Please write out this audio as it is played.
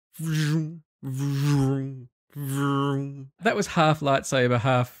That was half lightsaber,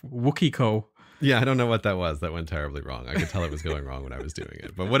 half Wookiee call. Yeah, I don't know what that was. That went terribly wrong. I could tell it was going wrong when I was doing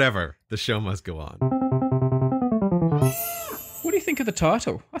it. But whatever. The show must go on. What do you think of the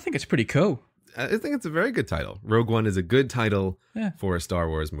title? I think it's pretty cool. I think it's a very good title. Rogue One is a good title for a Star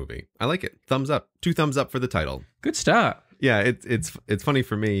Wars movie. I like it. Thumbs up. 2 thumbs up for the title. Good start. Yeah, it's funny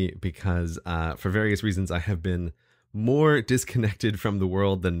for me because for various reasons I have been more disconnected from the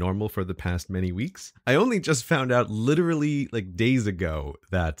world than normal for the past many weeks. I only just found out literally like days ago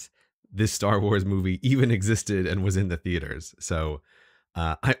that this Star Wars movie even existed and was in the theaters. So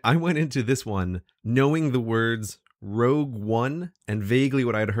I went into this one knowing the words Rogue One and vaguely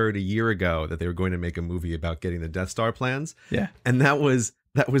what I'd heard a year ago that they were going to make a movie about getting the Death Star plans. Yeah. And that was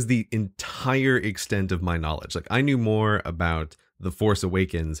the entire extent of my knowledge. Like I knew more about The Force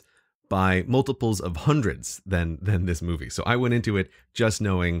Awakens by multiples of hundreds than this movie. So I went into it just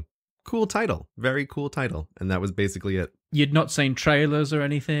knowing cool title, very cool title. And that was basically it. You'd not seen trailers or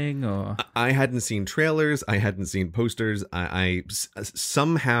anything, or I hadn't seen trailers. I hadn't seen posters. I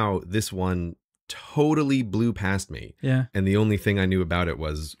somehow this one totally blew past me. Yeah. And the only thing I knew about it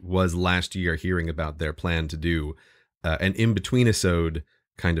was last year hearing about their plan to do an in-between-isode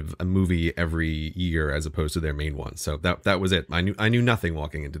kind of a movie every year as opposed to their main one. So that was it. I knew nothing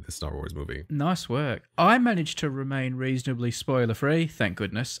walking into this Star Wars movie. Nice work. I managed to remain reasonably spoiler-free, thank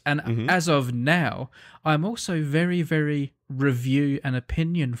goodness. And as of now, I'm also very, very review and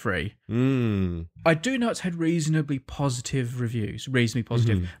opinion free. I do know it's had reasonably positive reviews,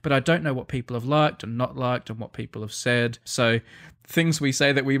 but I don't know what people have liked and not liked and what people have said. So things we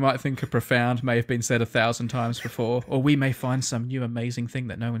say that we might think are profound may have been said 1,000 times before, or we may find some new amazing thing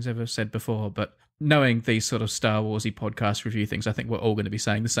that no one's ever said before. But knowing these sort of Star Warsy podcast review things, I think we're all going to be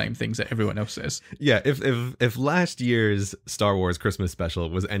saying the same things that everyone else says. Yeah, if last year's Star Wars Christmas special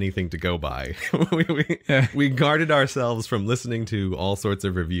was anything to go by, we guarded ourselves from listening to all sorts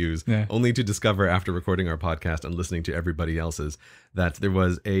of reviews, only to discover after recording our podcast and listening to everybody else's that there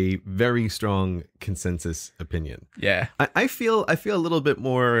was a very strong consensus opinion. Yeah, I feel a little bit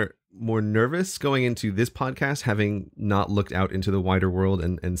more nervous going into this podcast, having not looked out into the wider world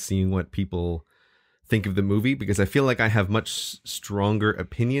and seeing what people think of the movie, because I feel like I have much stronger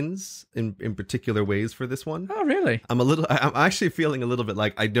opinions in particular ways for this one. Oh, really? I'm actually feeling a little bit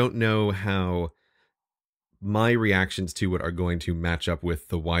like I don't know how my reactions to it are going to match up with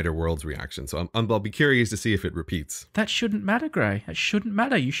the wider world's reaction. So I'll be curious to see if it repeats. That shouldn't matter, Gray. That shouldn't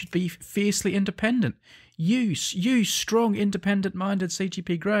matter. You should be fiercely independent. You strong, independent-minded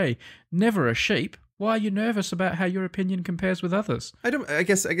CGP Grey, never a sheep. Why are you nervous about how your opinion compares with others? I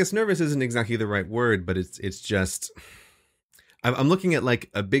guess nervous isn't exactly the right word, but it's just I'm looking at like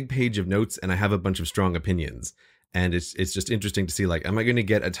a big page of notes and I have a bunch of strong opinions, and it's just interesting to see, like, am I going to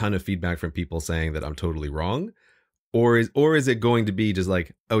get a ton of feedback from people saying that I'm totally wrong, or is it going to be just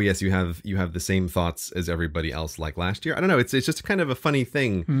like, oh yes, you have the same thoughts as everybody else like last year? I don't know. It's just kind of a funny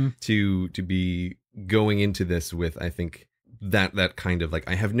thing to be going into this with. I think that kind of like,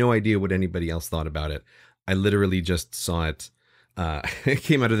 I have no idea what anybody else thought about it. I literally just saw it. It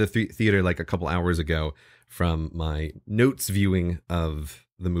came out of the theater like a couple hours ago from my notes viewing of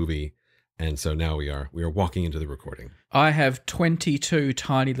the movie. And so now we are walking into the recording. I have 22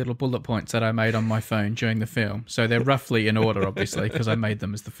 tiny little bullet points that I made on my phone during the film. So they're roughly in order, obviously, because I made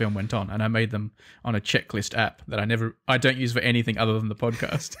them as the film went on. And I made them on a checklist app that I don't use for anything other than the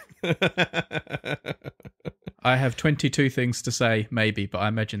podcast. I have 22 things to say, maybe, but I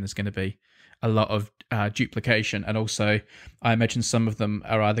imagine there's going to be a lot of duplication. And also, I imagine some of them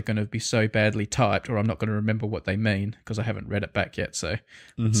are either going to be so badly typed or I'm not going to remember what they mean because I haven't read it back yet. So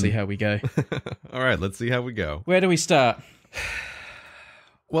let's see how we go. All right, let's see how we go. Where do we start?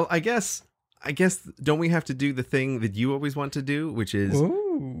 Well, I guess don't we have to do the thing that you always want to do, which is,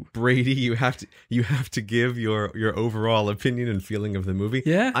 Ooh. Brady, you have to give your overall opinion and feeling of the movie.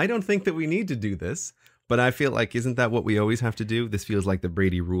 Yeah. I don't think that we need to do this, but I feel like, isn't that what we always have to do? This feels like the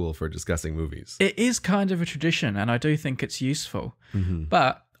Brady rule for discussing movies. It is kind of a tradition, and I do think it's useful.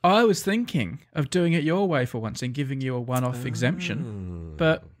 But I was thinking of doing it your way for once and giving you a one-off exemption.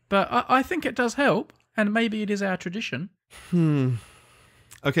 But I think it does help, and maybe it is our tradition.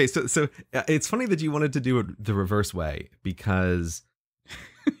 Okay, so it's funny that you wanted to do it the reverse way, because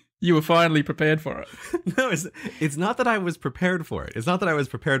You were finally prepared for it. no, it's not that I was prepared for it. It's not that I was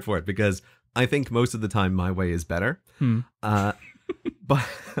prepared for it, because I think most of the time my way is better. But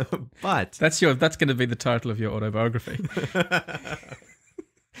That's going to be the title of your autobiography.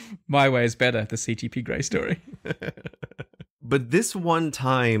 My way is better, the CGP Grey story. But this one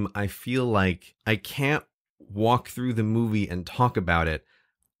time, I feel like I can't walk through the movie and talk about it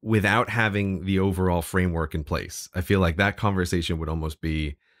without having the overall framework in place. I feel like that conversation would almost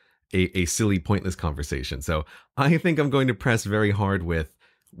be a silly, pointless conversation. So I think I'm going to press very hard with,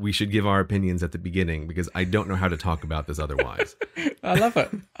 we should give our opinions at the beginning, because I don't know how to talk about this otherwise. I love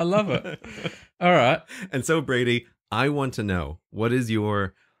it. I love it. All right. And so, Brady, I want to know, what is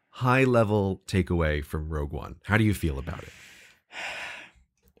your high-level takeaway from Rogue One? How do you feel about it?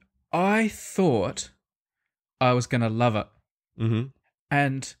 I thought I was going to love it. Mm-hmm.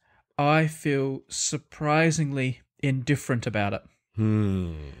 And I feel surprisingly indifferent about it.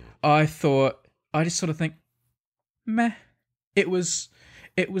 I just sort of think, meh. It was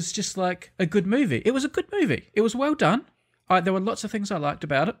just like a good movie. It was a good movie. It was well done. There were lots of things I liked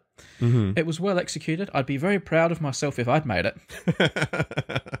about it. Mm-hmm. It was well executed. I'd be very proud of myself if I'd made it.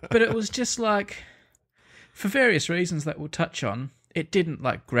 But it was just like, for various reasons that we'll touch on, it didn't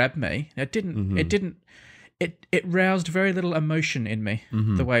like grab me. It didn't. It roused very little emotion in me,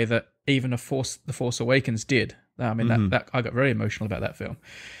 the way that even The Force Awakens did. I mean, that I got very emotional about that film.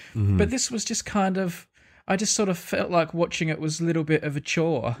 But this was just kind of, I just sort of felt like watching it was a little bit of a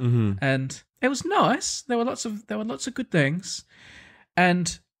chore, and it was nice. There were lots of good things,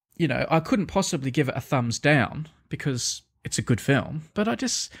 and I couldn't possibly give it a thumbs down because it's a good film. But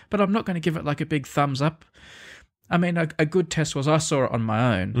I'm not going to give it like a big thumbs up. I mean, a good test was I saw it on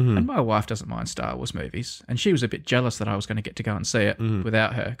my own, and my wife doesn't mind Star Wars movies, and she was a bit jealous that I was going to get to go and see it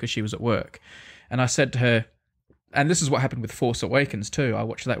without her because she was at work. And I said to her, and this is what happened with Force Awakens too, I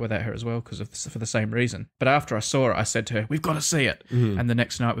watched that without her as well for the same reason. But after I saw it, I said to her, we've got to see it. And the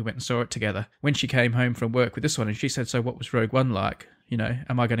next night we went and saw it together. When she came home from work with this one, and she said, so what was Rogue One like?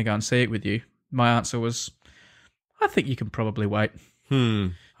 Am I going to go and see it with you? My answer was, I think you can probably wait.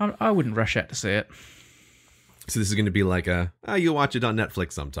 I wouldn't rush out to see it. So this is going to be like you'll watch it on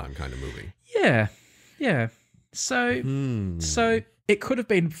Netflix sometime kind of movie. Yeah. So it could have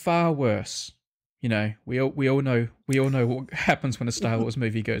been far worse. We all know what happens when a Star Wars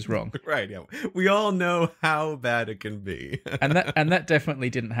movie goes wrong. Right, yeah. We all know how bad it can be. and that definitely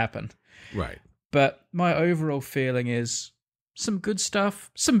didn't happen. Right. But my overall feeling is some good stuff,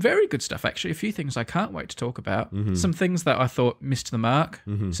 some very good stuff actually, a few things I can't wait to talk about. Some things that I thought missed the mark,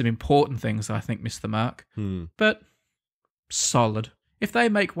 some important things that I think missed the mark. But solid. If they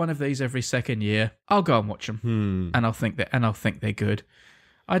make one of these every second year, I'll go and watch them. And I'll think they're good.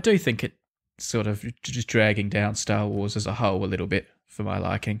 I do think it sort of just dragging down Star Wars as a whole a little bit for my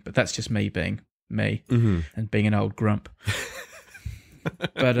liking, but that's just me being me and being an old grump.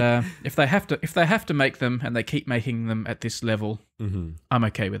 But if they have to make them and they keep making them at this level, I'm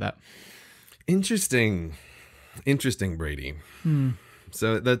okay with that. Interesting, Brady.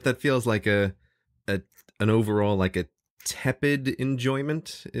 So that feels like an overall like a tepid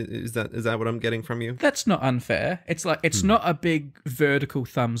enjoyment. Is that what I'm getting from you? That's not unfair. It's like it's not a big vertical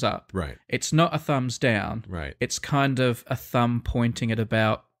thumbs up. Right. It's not a thumbs down. Right. It's kind of a thumb pointing at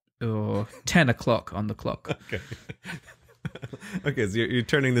about 10 o'clock on the clock. Okay. Okay, so you're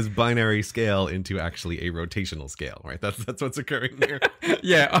turning this binary scale into actually a rotational scale, right? That's what's occurring here.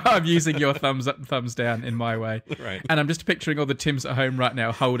 Yeah, I'm using your thumbs up and thumbs down in my way. Right. And I'm just picturing all the Tims at home right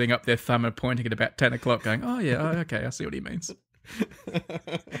now holding up their thumb and pointing at about 10 o'clock going, oh yeah, okay, I see what he means.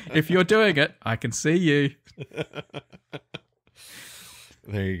 If you're doing it, I can see you.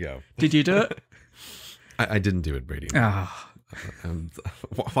 There you go. Did you do it? I didn't do it, Brady. Oh.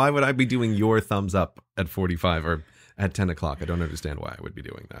 Why would I be doing your thumbs up at 45 or at 10 o'clock? I don't understand why I would be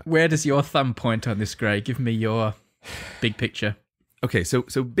doing that. Where does your thumb point on this, Gray? Give me your big picture. Okay, so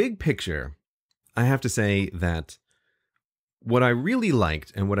big picture, I have to say that what I really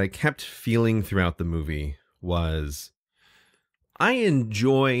liked and what I kept feeling throughout the movie was I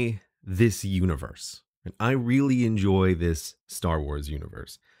enjoy this universe. And I really enjoy this Star Wars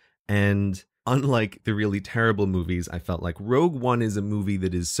universe. And unlike the really terrible movies, I felt like Rogue One is a movie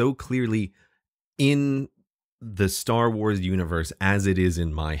that is so clearly in the Star Wars universe as it is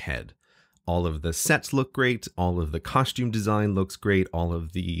in my head. All of the sets look great. All of the costume design looks great. All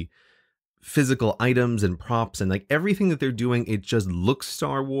of the physical items and props and like everything that they're doing, it just looks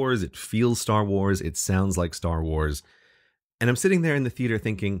Star Wars. It feels Star Wars. It sounds like Star Wars. And I'm sitting there in the theater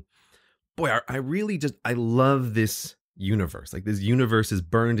thinking, boy, I love this universe. Like this universe is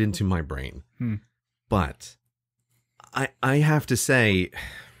burned into my brain. But I have to say,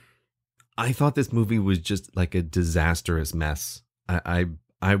 I thought this movie was just like a disastrous mess.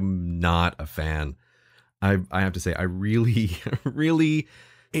 I'm not a fan. I have to say, I really, really,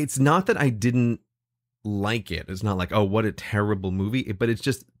 it's not that I didn't like it. It's not like, oh, what a terrible movie. But it's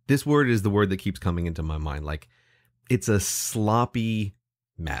just, this word is the word that keeps coming into my mind. Like, it's a sloppy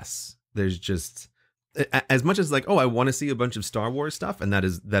mess. There's just as much as like, oh, I want to see a bunch of Star Wars stuff, and that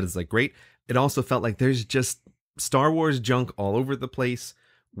is like great. It also felt like there's just Star Wars junk all over the place.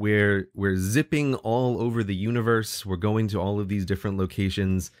 We're zipping all over the universe. We're going to all of these different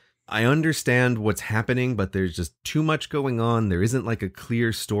locations. I understand what's happening, but there's just too much going on. There isn't like a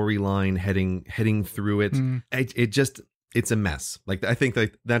clear storyline heading through it. It's a mess. Like, I think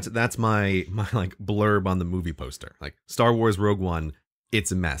like that's my like blurb on the movie poster. Like, Star Wars Rogue One,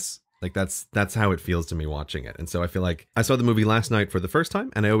 it's a mess. Like, that's how it feels to me watching it. And so I feel like I saw the movie last night for the first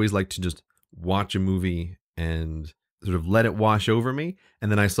time, and I always like to just watch a movie and sort of let it wash over me.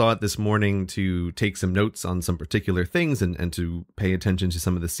 And then I saw it this morning to take some notes on some particular things and to pay attention to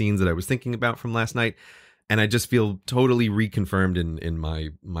some of the scenes that I was thinking about from last night. And I just feel totally reconfirmed in my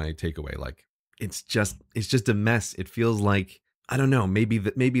takeaway. Like, it's just a mess. It feels like, I don't know, maybe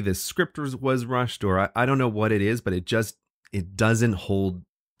the script was rushed, or I don't know what it is, but it doesn't hold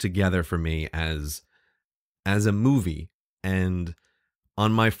together for me as a movie. And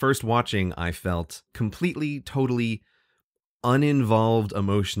on my first watching, I felt completely, totally uninvolved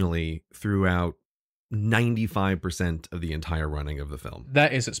emotionally throughout 95% of the entire running of the film.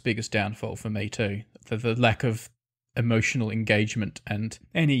 That is its biggest downfall for me too. The lack of emotional engagement and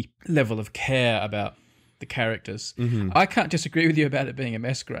any level of care about the characters. I can't disagree with you about it being a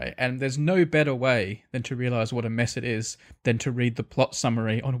mess, Gray, and there's no better way than to realise what a mess it is than to read the plot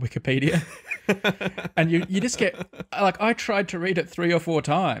summary on Wikipedia. And you just get, like, I tried to read it 3 or 4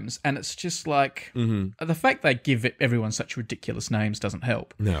 times, and it's just like, the fact they give everyone such ridiculous names doesn't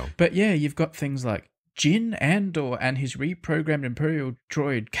help. No. But yeah, you've got things like Jin Andor and his reprogrammed Imperial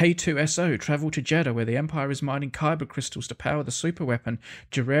droid K2SO travel to Jeddah, where the Empire is mining kyber crystals to power the superweapon.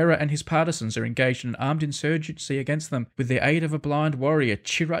 Jarrera and his partisans are engaged in an armed insurgency against them. With the aid of a blind warrior,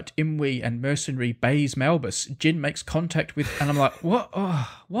 Chirrut Imwe, and mercenary Baze Malbus, Jin makes contact with... And I'm like, what?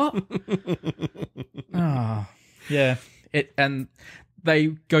 Oh, what? Oh, yeah. And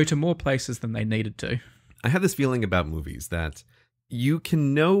they go to more places than they needed to. I have this feeling about movies that you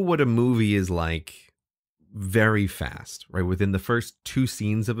can know what a movie is like very fast, right? Within the first 2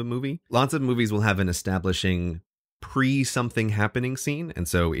 scenes of a movie. Lots of movies will have an establishing pre-something happening scene. And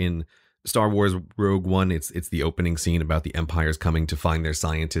so in Star Wars Rogue One, it's the opening scene about the Empire's coming to find their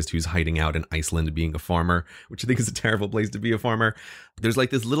scientist who's hiding out in Iceland being a farmer, which I think is a terrible place to be a farmer. There's like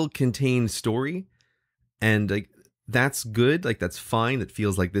this little contained story, and like that's good, like that's fine. It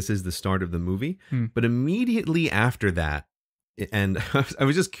feels like this is the start of the movie. But immediately after that, and I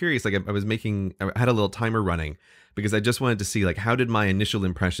was just curious, like I had a little timer running because I just wanted to see like how did my initial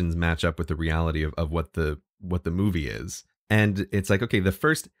impressions match up with the reality of what the movie is. And it's like, okay, the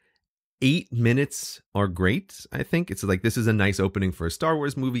first 8 minutes are great. I think it's like, this is a nice opening for a Star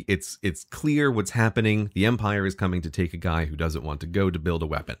Wars movie. It's clear what's happening. The Empire is coming to take a guy who doesn't want to go to build a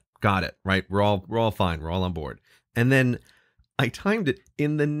weapon. Got it, right? We're all fine. We're all on board. And then I timed it.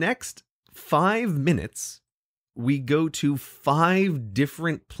 In the next 5 minutes, we go to 5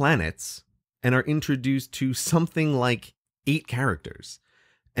 different planets and are introduced to something like 8 characters.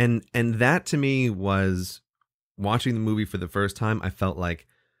 And that to me was, watching the movie for the first time, I felt like,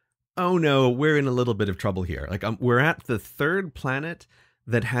 oh no, we're in a little bit of trouble here. Like, we're at the 3rd planet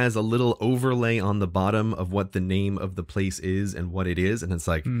that has a little overlay on the bottom of what the name of the place is and what it is. And it's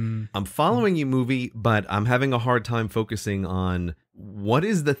like, I'm following you, movie, but I'm having a hard time focusing on what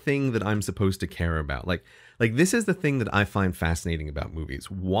is the thing that I'm supposed to care about. Like this is the thing that I find fascinating about movies.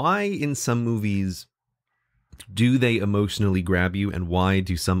 Why in some movies do they emotionally grab you, and why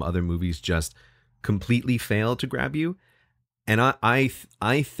do some other movies just completely fail to grab you? And I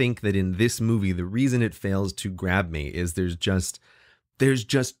think that in this movie, the reason it fails to grab me is there's just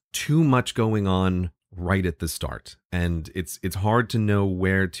too much going on right at the start, and it's hard to know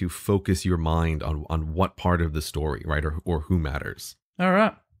where to focus your mind on what part of the story, right, or who matters. All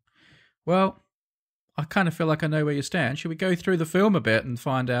right. Well, I kind of feel like I know where you stand. Should we go through the film a bit and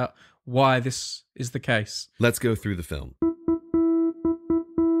find out why this is the case? Let's go through the film.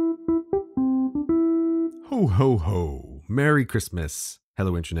 Ho, ho, ho. Merry Christmas,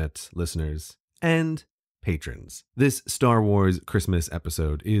 hello Internet listeners and patrons. This Star Wars Christmas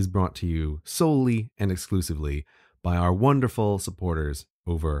episode is brought to you solely and exclusively by our wonderful supporters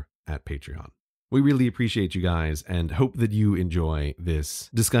over at Patreon. We really appreciate you guys and hope that you enjoy this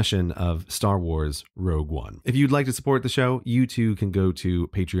discussion of Star Wars Rogue One. If you'd like to support the show, you too can go to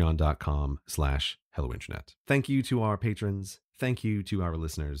patreon.com/hellointernet. Thank you to our patrons, thank you to our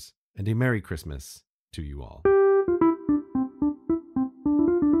listeners, and a Merry Christmas to you all.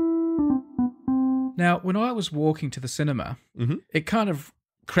 Now, when I was walking to the cinema, it kind of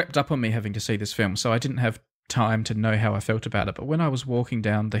crept up on me having to see this film, so I didn't have time to know how I felt about it, but when I was walking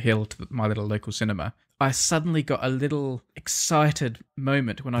down the hill to my little local cinema, I suddenly got a little excited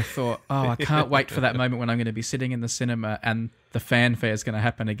moment when I thought, oh, I can't wait for that moment when I'm going to be sitting in the cinema and the fanfare is going to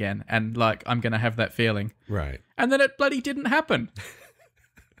happen again, and like I'm going to have that feeling. Right. And then it bloody didn't happen.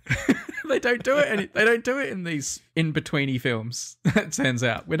 They don't do it. They don't do it in these in-betweeny films. It turns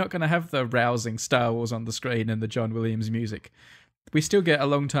out we're not going to have the rousing Star Wars on the screen and the John Williams music. We still get A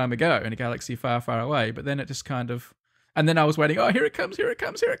Long Time Ago in a galaxy far, far away, but then it just kind of... And then I was waiting, oh, here it comes, here it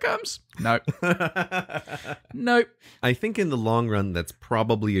comes, here it comes. Nope. Nope. I think in the long run, that's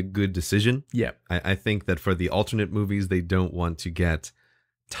probably a good decision. Yeah. I think that for the alternate movies, they don't want to get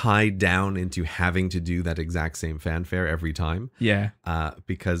tied down into having to do that exact same fanfare every time. Yeah.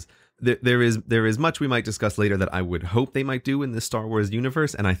 Because there is much we might discuss later that I would hope they might do in the Star Wars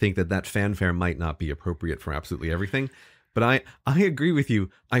universe, and I think that fanfare might not be appropriate for absolutely everything. But I agree with you.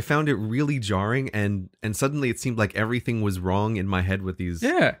 I found it really jarring, and suddenly it seemed like everything was wrong in my head with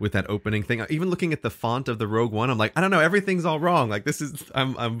with that opening thing. Even looking at the font of the Rogue One, I'm like, I don't know, everything's all wrong. Like this is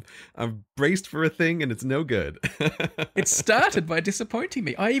I'm braced for a thing and it's no good. It started by disappointing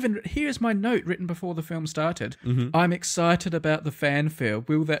me. Here's my note written before the film started. Mm-hmm. I'm excited about the fanfare.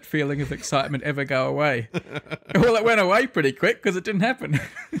 Will that feeling of excitement ever go away? Well, it went away pretty quick because it didn't happen.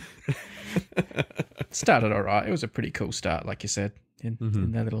 Started all right. It was a pretty cool start, like you said, in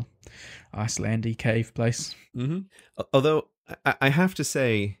that little Icelandy cave place. Mm-hmm. Although I have to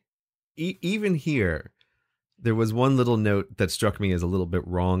say, even here, there was one little note that struck me as a little bit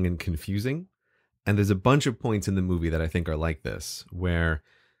wrong and confusing. And there's a bunch of points in the movie that I think are like this, where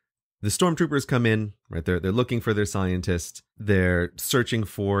the stormtroopers come in, right? They're looking for their scientist. They're searching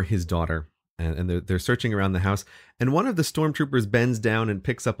for his daughter. And they're searching around the house, and one of the stormtroopers bends down and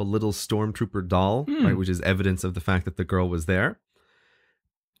picks up a little stormtrooper doll, right, which is evidence of the fact that the girl was there.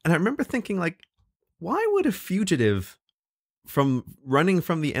 And I remember thinking, like, why would a fugitive from running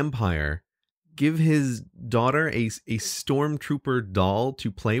from the Empire give his daughter a stormtrooper doll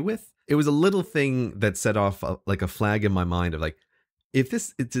to play with? It was a little thing that set off like a flag in my mind of like, is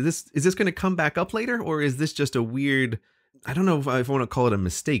this going to come back up later, or is this just a weird? I don't know if I want to call it a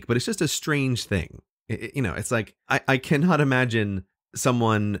mistake, but it's just a strange thing. It's like, I cannot imagine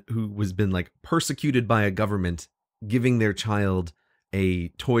someone who has been like persecuted by a government giving their child a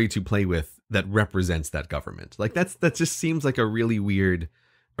toy to play with that represents that government. Like that just seems like a really weird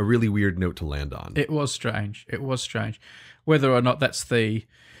note to land on. It was strange. Whether or not that's the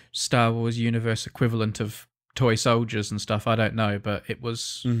Star Wars universe equivalent of toy soldiers and stuff, I don't know, but it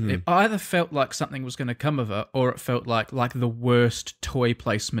was it either felt like something was going to come of it, or it felt like the worst toy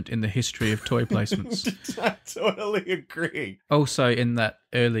placement in the history of toy placements. I totally agree. Also, in that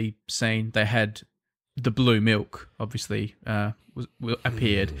early scene, they had the blue milk obviously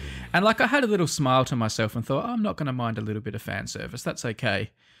appeared, and like I had a little smile to myself and thought, I'm not going to mind a little bit of fan service, that's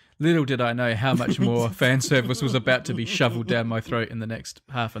okay. Little did I know how much more fan service was about to be shoveled down my throat in the next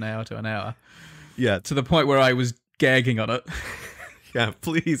half an hour to an hour. Yeah, to the point where I was gagging on it. Yeah,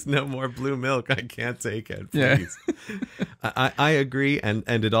 please, no more blue milk. I can't take it, please. Yeah. I agree, and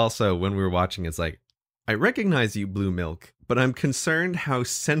it also, when we were watching, it's like, I recognize you, blue milk, but I'm concerned how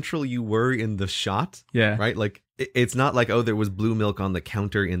central you were in the shot. Yeah. Right? Like, it's not like, oh, there was blue milk on the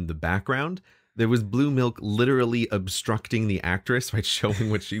counter in the background. There was blue milk literally obstructing the actress, right, showing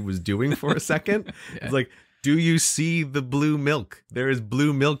what she was doing for a second. Yeah. It's like, do you see the blue milk? There is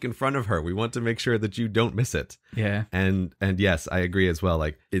blue milk in front of her. We want to make sure that you don't miss it. Yeah. And yes, I agree as well.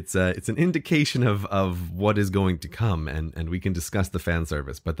 Like it's an indication of what is going to come, and we can discuss the fan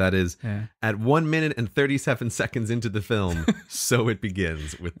service. But that is at 1 minute and 37 seconds into the film, so it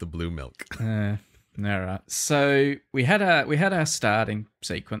begins with the blue milk. All right. So we had our starting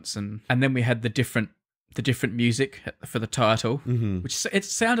sequence, and then we had the different music for the title, which it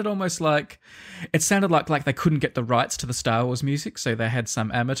sounded like they couldn't get the rights to the Star Wars music, so they had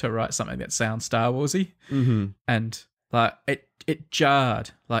some amateur write something that sounds Star Warsy, and like it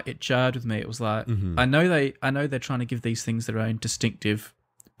jarred with me. It was like I know they're trying to give these things their own distinctive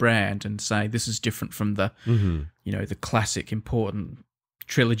brand and say this is different from the the classic important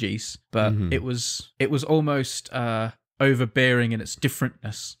trilogies, but it was almost overbearing in its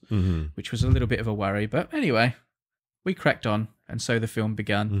differentness, which was a little bit of a worry. But anyway, we cracked on, and so the film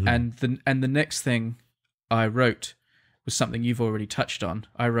began. And the next thing I wrote was something you've already touched on.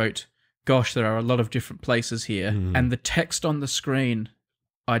 I wrote, gosh, there are a lot of different places here. And the text on the screen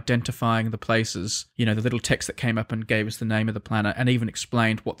identifying the places, the little text that came up and gave us the name of the planet and even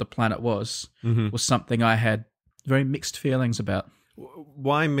explained what the planet was something I had very mixed feelings about.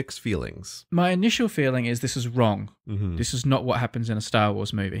 Why mixed feelings? My initial feeling is this is wrong. This is not what happens in a Star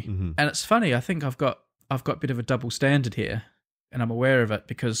Wars movie. And it's funny, I think I've got I've got a bit of a double standard here, and I'm aware of it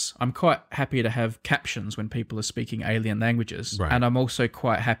because I'm quite happy to have captions when people are speaking alien languages. Right. And I'm also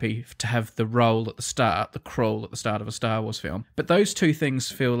quite happy to have the roll at the start, the crawl at the start of a Star Wars film. But those two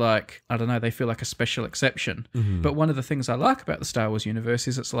things feel like, I don't know, they feel like a special exception. Mm-hmm. But one of the things I like about the Star Wars universe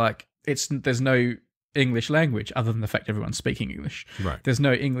is there's no English language other than the fact everyone's speaking English. Right. There's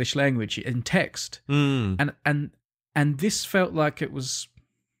no English language in text. And this felt like it was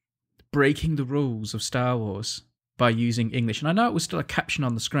breaking the rules of Star Wars by using English. And I know it was still a caption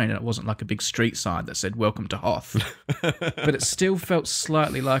on the screen and it wasn't like a big street sign that said "Welcome to Hoth," but it still felt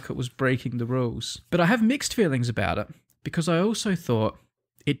slightly like it was breaking the rules. But I have mixed feelings about it because I also thought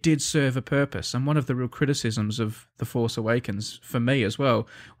it did serve a purpose. And one of the real criticisms of The Force Awakens for me as well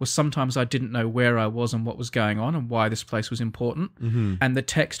was sometimes I didn't know where I was and what was going on and why this place was important. And the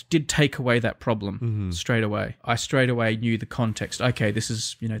text did take away that problem straight away. I straight away knew the context. Okay, this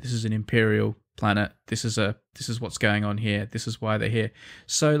is an Imperial planet. This is what's going on here. This is why they're here.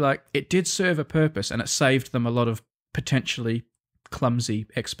 So like it did serve a purpose and it saved them a lot of potentially clumsy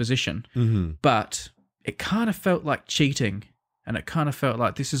exposition. But it kind of felt like cheating. And it kind of felt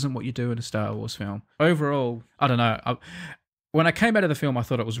like this isn't what you do in a Star Wars film. Overall, I don't know. When I came out of the film, I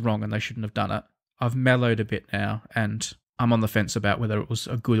thought it was wrong and they shouldn't have done it. I've mellowed a bit now, and I'm on the fence about whether it was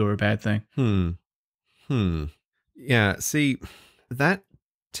a good or a bad thing. Yeah, see, that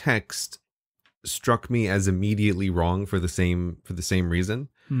text struck me as immediately wrong for the same reason.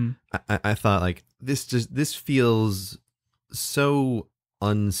 I thought like this feels so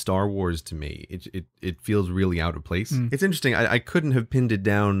un-Star Wars to me. It feels really out of place. It's interesting. I couldn't have pinned it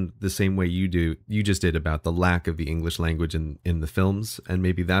down the same way you just did about the lack of the English language in the films, and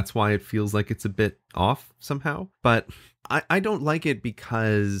maybe that's why it feels like it's a bit off somehow. But I don't like it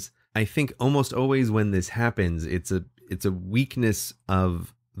because I think almost always when this happens, it's a weakness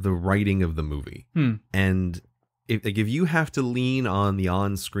of the writing of the movie. And if you have to lean on the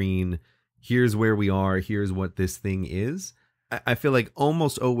on-screen, here's where we are, here's what this thing is, I feel like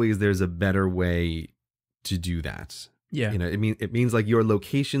almost always there's a better way to do that. Yeah. It means like your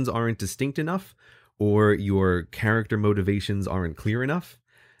locations aren't distinct enough or your character motivations aren't clear enough.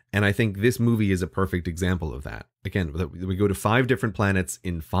 And I think this movie is a perfect example of that. Again, we go to 5 different planets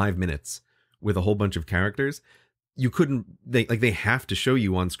in 5 minutes with a whole bunch of characters. They have to show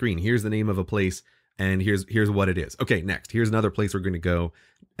you on screen. Here's the name of a place and here's what it is. Okay, next. Here's another place we're going to go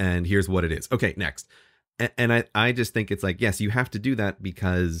and here's what it is. Okay, next. And I just think it's like, yes, you have to do that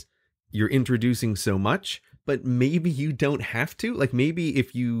because you're introducing so much, but maybe you don't have to. Like maybe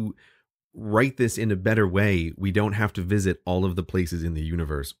if you write this in a better way, we don't have to visit all of the places in the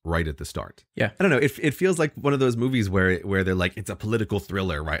universe right at the start. Yeah. I don't know. It feels like one of those movies where they're like, it's a political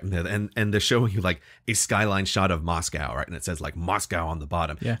thriller, right? And they're showing you like a skyline shot of Moscow, right? And it says like Moscow on the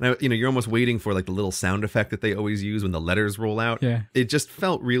bottom. Yeah. Now, you're almost waiting for like the little sound effect that they always use when the letters roll out. Yeah. It just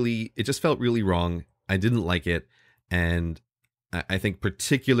felt really wrong. I didn't like it. And I think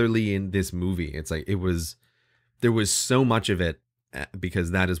particularly in this movie, it's like there was so much of it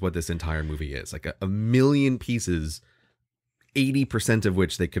because that is what this entire movie is. Like a million pieces, 80% of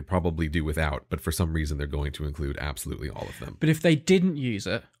which they could probably do without, but for some reason they're going to include absolutely all of them. But if they didn't use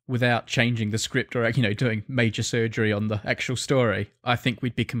it without changing the script or, doing major surgery on the actual story, I think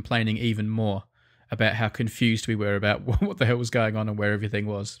we'd be complaining even more about how confused we were about what the hell was going on and where everything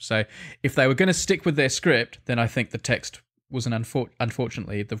was. So if they were going to stick with their script, then I think the text was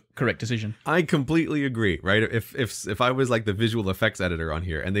unfortunately the correct decision. I completely agree, right? If I was like the visual effects editor on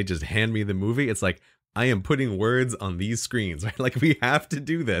here and they just hand me the movie, it's like, I am putting words on these screens, right? Like we have to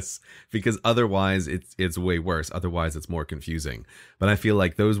do this because otherwise it's way worse. Otherwise it's more confusing. But I feel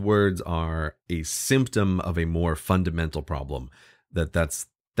like those words are a symptom of a more fundamental problem. That's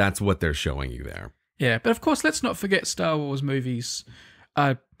what they're showing you there. Yeah, but of course, let's not forget Star Wars movies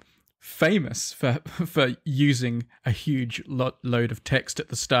are famous for using a huge load of text at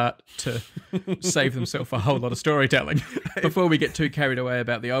the start to save themselves a whole lot of storytelling. Before we get too carried away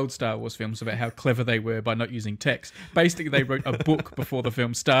about the old Star Wars films, about how clever they were by not using text, basically they wrote a book before the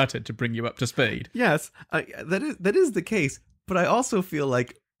film started to bring you up to speed. Yes, that is the case. But I also feel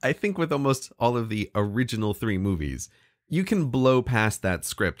like, I think with almost all of the original 3 movies, you can blow past that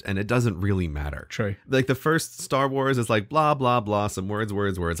script and it doesn't really matter. True. Like the first Star Wars is like blah, blah, blah, some words.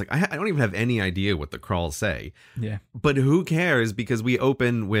 Like I don't even have any idea what the crawls say. Yeah. But who cares? Because we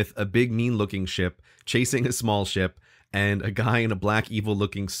open with a big mean looking ship chasing a small ship and a guy in a black evil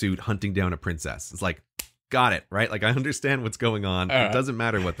looking suit hunting down a princess. It's like, got it, right? Like I understand what's going on. It doesn't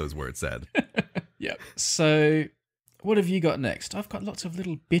matter what those words said. Yep. So what have you got next? I've got lots of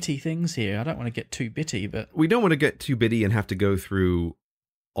little bitty things here. I don't want to get too bitty, but we don't want to get too bitty and have to go through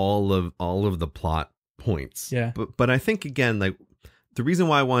all of the plot points. Yeah. But I think, again, like, the reason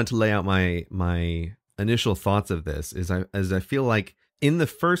why I wanted to lay out my initial thoughts of this is I feel like in the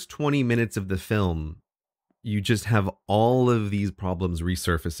first 20 minutes of the film, you just have all of these problems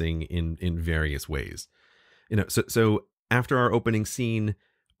resurfacing in various ways. So after our opening scene,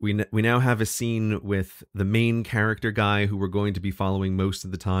 we now have a scene with the main character guy who we're going to be following most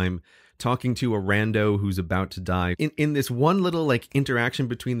of the time, talking to a rando who's about to die. In this one little like interaction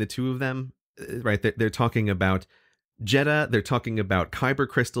between the two of them, right? They're talking about Jeddah, they're talking about Kyber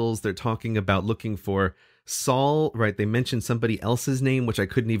crystals, they're talking about looking for Saul, right? They mentioned somebody else's name, which I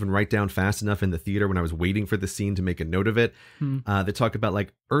couldn't even write down fast enough in the theater when I was waiting for the scene to make a note of it. They talk about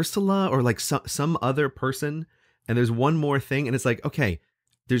like Ursula or like some other person. And there's one more thing. And it's like, okay,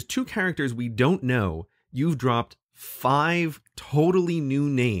 there's two characters we don't know. You've dropped 5 totally new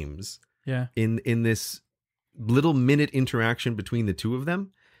names in this little minute interaction between the two of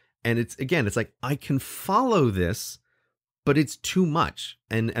them. And it's like, I can follow this, but it's too much.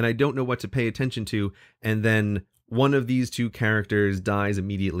 And I don't know what to pay attention to. And then one of these two characters dies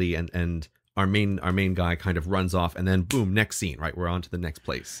immediately, and our main guy kind of runs off, and then boom, next scene, right? We're on to the next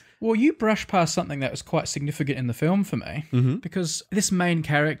place. Well, you brushed past something that was quite significant in the film for me, because this main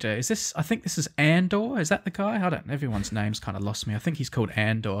character, I think this is Andor, is that the guy? I don't know, everyone's name's kind of lost me. I think he's called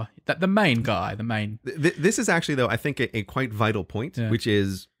Andor. The main guy, This is actually, though, I think a quite vital point, which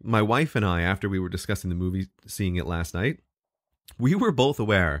is my wife and I, after we were discussing the movie, seeing it last night, we were both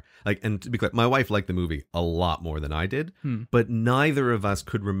aware, like, and to be clear, my wife liked the movie a lot more than I did, but neither of us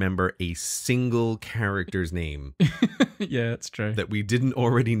could remember a single character's name. Yeah, that's true. That we didn't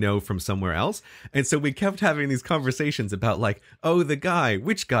already know from somewhere else. And so we kept having these conversations about like, oh, the guy,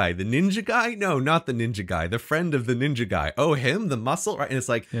 which guy? The ninja guy? No, not the ninja guy. The friend of the ninja guy. Oh, him, the muscle, right? And it's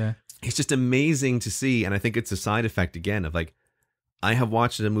like, it's just amazing to see. And I think it's a side effect, again, of like, I have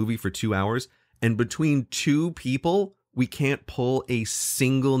watched a movie for 2 hours, and between two people, we can't pull a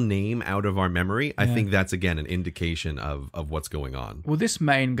single name out of our memory. I think that's, again, an indication of what's going on. Well, this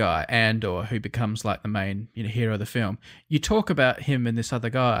main guy, Andor, who becomes like the main hero of the film, you talk about him and this other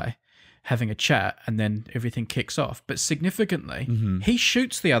guy having a chat, and then everything kicks off. But significantly, he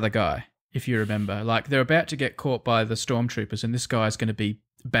shoots the other guy, if you remember. Like, they're about to get caught by the stormtroopers, and this guy's going to be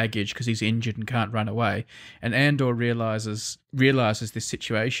baggage because he's injured and can't run away. And Andor realizes this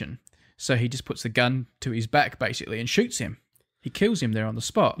situation. So he just puts the gun to his back, basically, and shoots him. He kills him there on the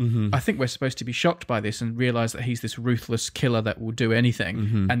spot. I think we're supposed to be shocked by this and realize that he's this ruthless killer that will do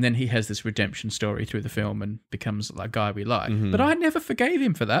anything. And then he has this redemption story through the film and becomes a guy we like. But I never forgave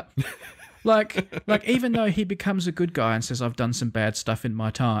him for that. like even though he becomes a good guy and says, I've done some bad stuff in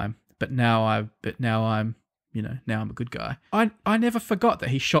my time, but now I'm a good guy. I never forgot that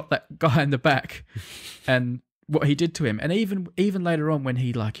he shot that guy in the back and what he did to him. And even later on, when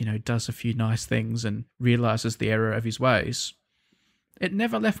he does a few nice things and realizes the error of his ways, it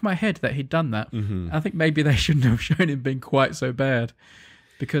never left my head that he'd done that. I think maybe they shouldn't have shown him being quite so bad,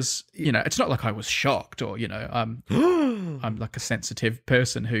 because it's not like I was shocked or I'm like a sensitive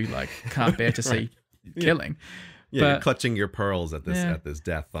person who like can't bear to see killing. Yeah, you're clutching your pearls at this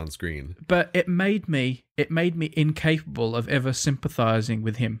death on screen. But it made me incapable of ever sympathizing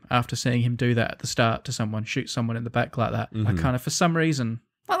with him after seeing him do that at the start to someone, shoot someone in the back like that. I kind of, for some reason,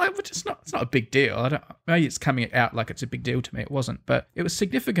 it's not a big deal. Maybe it's coming out like it's a big deal to me. It wasn't, but it was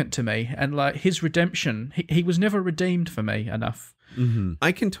significant to me. And like his redemption, he was never redeemed for me enough.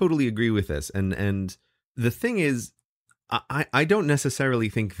 I can totally agree with this. And the thing is, I don't necessarily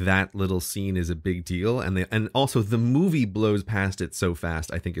think that little scene is a big deal, and also the movie blows past it so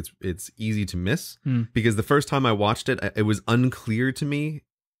fast. I think it's easy to miss, because the first time I watched it, it was unclear to me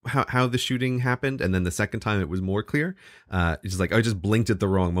how the shooting happened, and then the second time it was more clear. It's just like I just blinked at the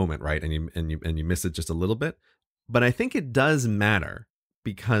wrong moment, right? And you miss it just a little bit. But I think it does matter,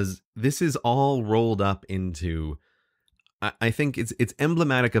 because this is all rolled up into. I think it's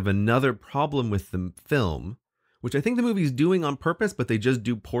emblematic of another problem with the film, which I think the movie's doing on purpose, but they just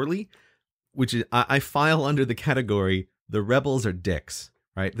do poorly, which is I file under the category, the rebels are dicks,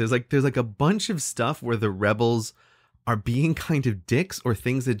 right? There's like a bunch of stuff where the rebels are being kind of dicks, or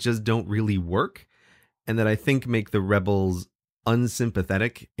things that just don't really work, and that I think make the rebels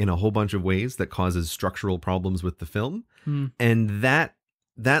unsympathetic in a whole bunch of ways that causes structural problems with the film. And that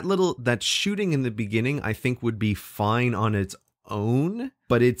shooting in the beginning, I think, would be fine on its own,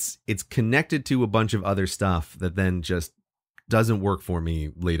 but it's connected to a bunch of other stuff that then just doesn't work for me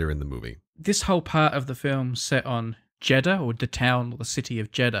later in the movie. This whole part of the film set on Jeddah, or the town or the city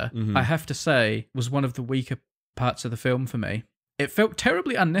of Jeddah, I have to say was one of the weaker parts of the film for me. It felt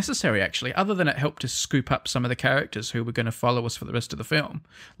terribly unnecessary, actually, other than it helped to scoop up some of the characters who were going to follow us for the rest of the film,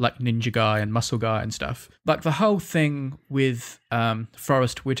 like Ninja Guy and Muscle Guy and stuff. Like the whole thing with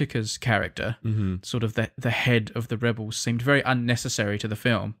Forrest Whitaker's character, sort of the head of the rebels, seemed very unnecessary to the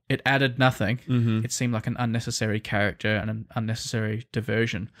film. It added nothing. It seemed like an unnecessary character and an unnecessary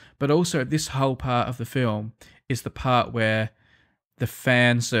diversion. But also, this whole part of the film is the part where the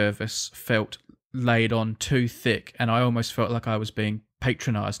fan service felt laid on too thick, and I almost felt like I was being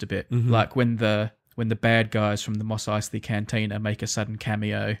patronized a bit. Like when the bad guys from the Mos Eisley Cantina make a sudden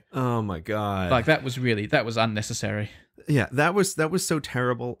cameo. Oh my god. Like that was unnecessary. Yeah, that was so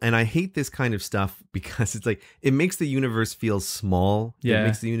terrible, and I hate this kind of stuff because it's like it makes the universe feel small. Yeah. It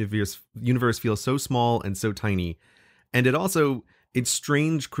makes the universe feel so small and so tiny. And it's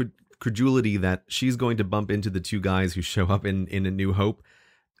strange credulity that she's going to bump into the two guys who show up in A New Hope.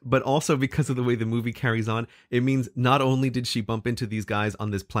 But also because of the way the movie carries on, it means not only did she bump into these guys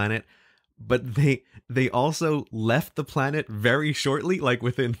on this planet, but they also left the planet very shortly, like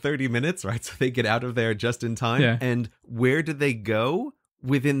within 30 minutes, right? So they get out of there just in time. Yeah. And where did they go?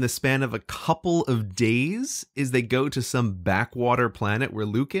 Within the span of a couple of days is they go to some backwater planet where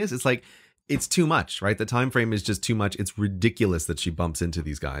Luke is. It's like, it's too much, right? The time frame is just too much. It's ridiculous that she bumps into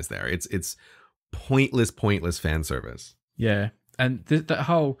these guys there. It's pointless fan service. Yeah. And that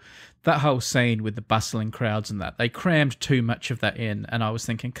whole scene with the bustling crowds and that, they crammed too much of that in, and I was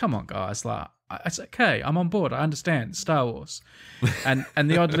thinking, come on, guys, like it's okay, I'm on board, I understand, Star Wars, and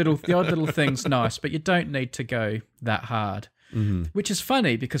the odd little thing's nice, but you don't need to go that hard. Which is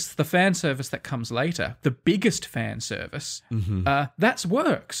funny because the fan service that comes later, the biggest fan service, that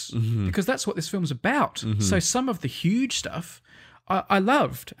works because that's what this film's about. So some of the huge stuff I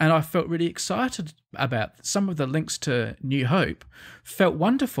loved, and I felt really excited about. Some of the links to New Hope felt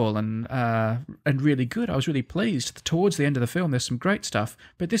wonderful and really good. I was really pleased. Towards the end of the film, there's some great stuff,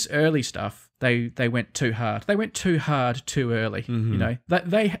 but this early stuff, they went too hard. They went too hard too early. You know,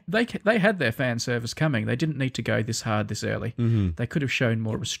 they had their fan service coming. They didn't need to go this hard this early. They could have shown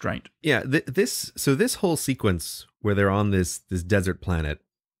more restraint. Yeah, this whole sequence where they're on this desert planet,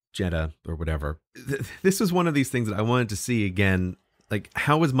 Jeddah or whatever. This was one of these things that I wanted to see again. Like,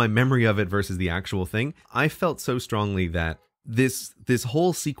 how was my memory of it versus the actual thing? I felt so strongly that this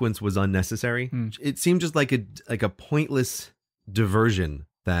whole sequence was unnecessary. It seemed just like a pointless diversion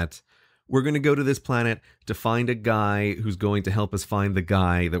that we're going to go to this planet to find a guy who's going to help us find the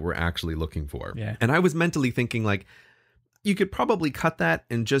guy that we're actually looking for. Yeah. And I was mentally thinking, like, you could probably cut that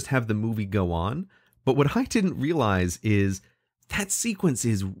and just have the movie go on. But what I didn't realize is that sequence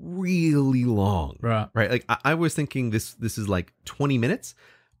is really long. Right. Like I was thinking this is like 20 minutes,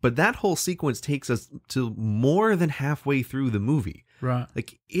 but that whole sequence takes us to more than halfway through the movie. Right.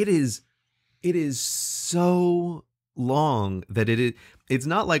 Like it is so long that it's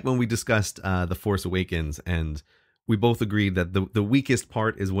not like when we discussed The Force Awakens and we both agreed that the weakest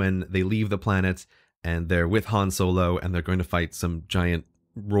part is when they leave the planet and they're with Han Solo and they're going to fight some giant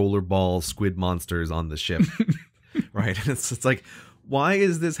rollerball squid monsters on the ship. Right. And it's like, why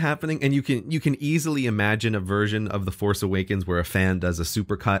is this happening? And you can easily imagine a version of The Force Awakens where a fan does a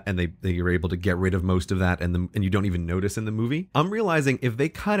supercut and they are able to get rid of most of that and you don't even notice in the movie. I'm realizing if they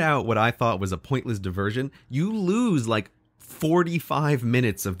cut out what I thought was a pointless diversion, you lose like 45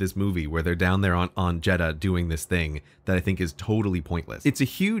 minutes of this movie where they're down there on Jeddah doing this thing that I think is totally pointless. It's a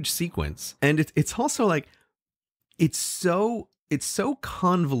huge sequence. And it's also like, it's so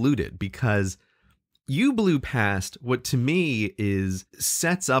convoluted because you blew past what to me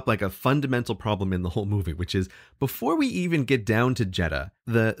sets up like a fundamental problem in the whole movie, which is before we even get down to Jeddah,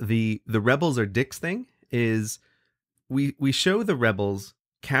 the rebels are dicks thing is we show the rebels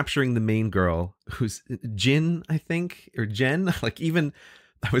capturing the main girl who's Jin, I think, or Jen. Like even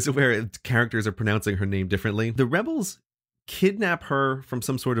I was aware characters are pronouncing her name differently. The rebels kidnap her from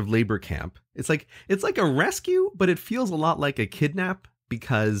some sort of labor camp. It's like a rescue, but it feels a lot like a kidnap,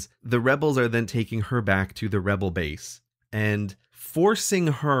 because the rebels are then taking her back to the rebel base and forcing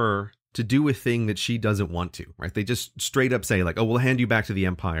her to do a thing that she doesn't want to, right? They just straight up say like, oh, we'll hand you back to the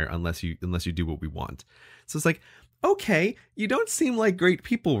Empire unless you do what we want. So it's like, okay, you don't seem like great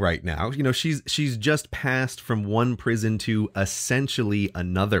people right now. You know, she's just passed from one prison to essentially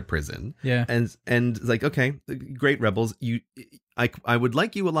another prison. Yeah. And it's like, okay, great rebels. I would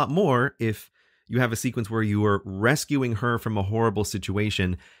like you a lot more if you have a sequence where you are rescuing her from a horrible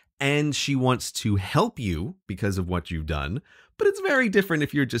situation and she wants to help you because of what you've done. But it's very different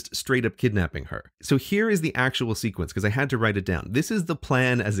if you're just straight up kidnapping her. So here is the actual sequence, because I had to write it down. This is the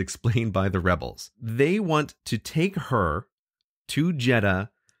plan as explained by the rebels. They want to take her to Jeddah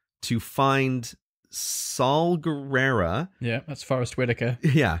to find Saul Guerrera. Yeah, that's Forrest Whitaker.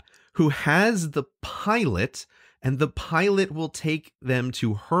 Yeah, who has the pilot, and the pilot will take them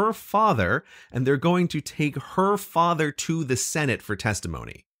to her father, and they're going to take her father to the Senate for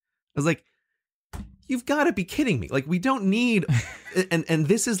testimony. I was like, you've got to be kidding me. Like, we don't need, and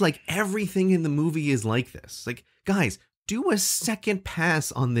this is like, everything in the movie is like this. Like, guys, do a second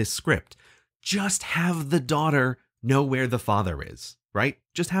pass on this script. Just have the daughter know where the father is, right?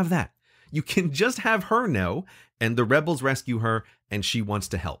 Just have that. You can just have her know, and the rebels rescue her, and she wants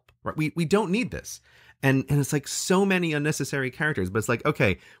to help. Right? We don't need this. And it's like so many unnecessary characters, but it's like,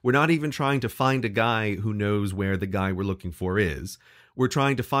 okay, we're not even trying to find a guy who knows where the guy we're looking for is. We're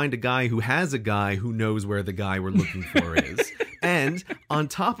trying to find a guy who has a guy who knows where the guy we're looking for is. And on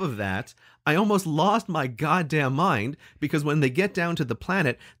top of that, I almost lost my goddamn mind because when they get down to the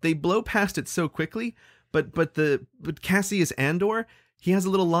planet, they blow past it so quickly. But Cassius Andor, he has a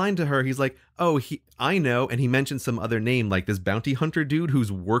little line to her. He's like, oh, I know. And he mentions some other name, like this bounty hunter dude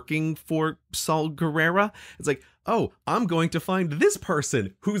who's working for Saul Guerrera. It's like, oh, I'm going to find this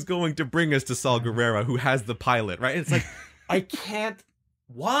person who's going to bring us to Saul Guerrera, who has the pilot, right? And it's like, I can't.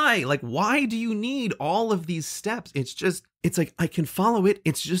 Why? Like, why do you need all of these steps? It's like, I can follow it.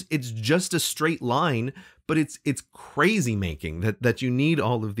 It's just a straight line, but it's crazy making that you need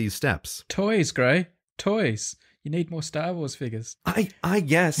all of these steps. Toys, Gray. Toys. You need more Star Wars figures. I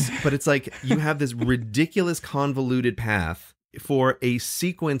guess, but it's like you have this ridiculous convoluted path for a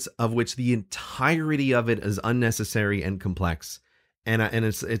sequence of which the entirety of it is unnecessary and complex. And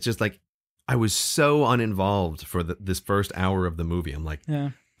it's just like, I was so uninvolved for this first hour of the movie. I'm like,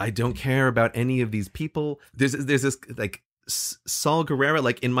 yeah. I don't care about any of these people. There's this like Saul Guerrera,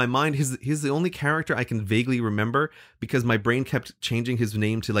 like in my mind, he's the only character I can vaguely remember because my brain kept changing his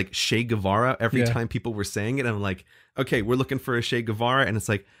name to like Che Guevara every time people were saying it. And I'm like, okay, we're looking for a Che Guevara. And it's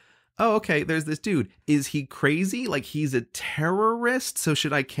like, oh, okay, there's this dude. Is he crazy? Like, he's a terrorist, so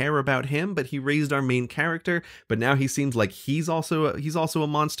should I care about him? But he raised our main character, but now he seems like he's also a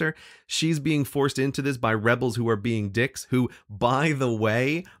monster. She's being forced into this by rebels who are being dicks, who, by the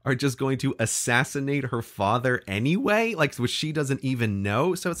way, are just going to assassinate her father anyway, like, which she doesn't even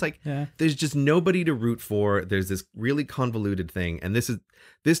know. So it's like, there's just nobody to root for. There's this really convoluted thing, and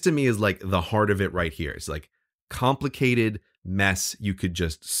this to me is like the heart of it right here. It's like complicated mess you could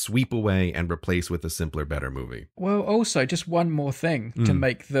just sweep away and replace with a simpler, better movie. Well, also, just one more thing to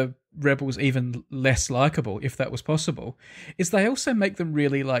make the rebels even less likable, if that was possible, is they also make them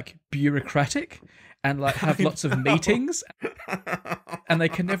really like bureaucratic and like have lots of meetings and they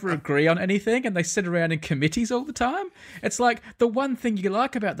can never agree on anything and they sit around in committees all the time. It's like the one thing you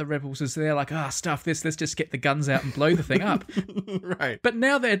like about the rebels is they're like, stuff this, let's just get the guns out and blow the thing up. Right. But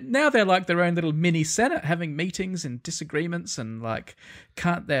now they're like their own little mini Senate having meetings and disagreements and like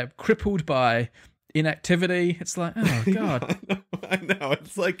they're crippled by inactivity. It's like, oh God. I know.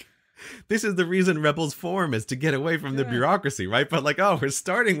 It's like, this is the reason rebels form, is to get away from the bureaucracy, right? But like, we're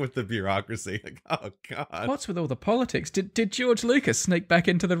starting with the bureaucracy. Like, oh God. What's with all the politics? Did George Lucas sneak back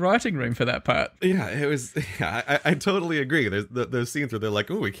into the writing room for that part? Yeah, it was. Yeah, I totally agree. There's those scenes where they're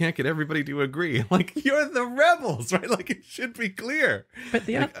like, oh, we can't get everybody to agree. Like, you're the rebels, right? Like, it should be clear. But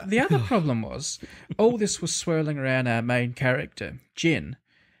the other problem was, all this was swirling around our main character, Jin.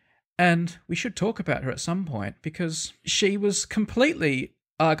 And we should talk about her at some point because she was completely...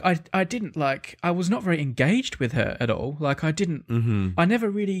 I was not very engaged with her at all. Like, I never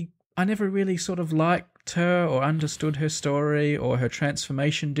really sort of liked her or understood her story, or her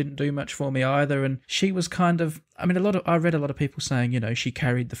transformation didn't do much for me either. And she was kind of, I read a lot of people saying, she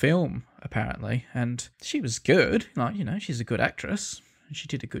carried the film apparently, and she was good. Like, she's a good actress and she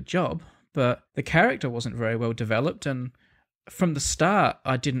did a good job, but the character wasn't very well developed. And from the start,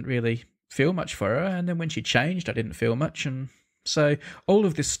 I didn't really feel much for her. And then when she changed, I didn't feel much. And so all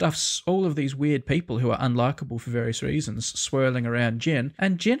of this stuff, all of these weird people who are unlikable for various reasons swirling around Jin.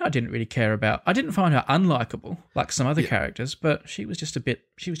 And Jin I didn't really care about. I didn't find her unlikable like some other characters, but she was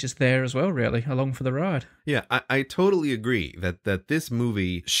just there as well, really, along for the ride. Yeah, I totally agree that this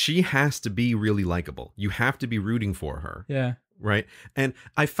movie, she has to be really likable. You have to be rooting for her. Yeah. Right? And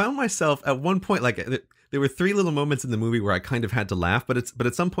I found myself at one point, like, there were 3 little moments in the movie where I kind of had to laugh, but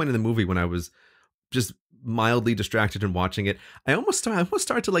at some point in the movie when I was just mildly distracted and watching it, I almost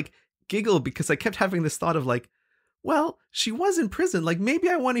started to like giggle because I kept having this thought of like, well, she was in prison. Like, maybe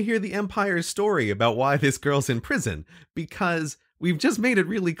I want to hear the Empire's story about why this girl's in prison, because we've just made it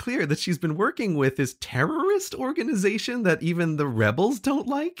really clear that she's been working with this terrorist organization that even the rebels don't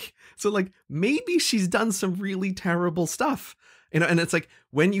like. So like, maybe she's done some really terrible stuff. And it's like,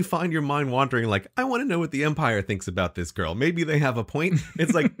 when you find your mind wandering, like, I want to know what the Empire thinks about this girl. Maybe they have a point.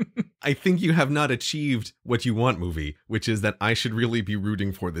 It's like, I think you have not achieved what you want, movie, which is that I should really be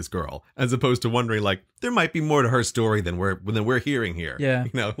rooting for this girl, as opposed to wondering like there might be more to her story than we're hearing here. Yeah.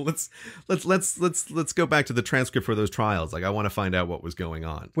 You know, let's go back to the transcript for those trials. Like I want to find out what was going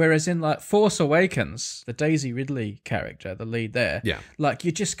on. Whereas in like Force Awakens, the Daisy Ridley character, the lead there, Yeah. like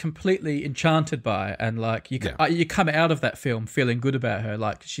you're just completely enchanted by, and like you come out of that film feeling good about her.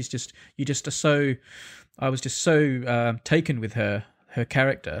 Like I was just so taken with her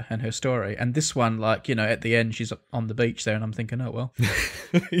character and her story. And this one, like, you know, at the end she's on the beach there and I'm thinking, oh well.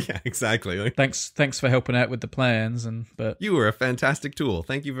 Yeah, exactly. Thanks for helping out with the plans, but you were a fantastic tool.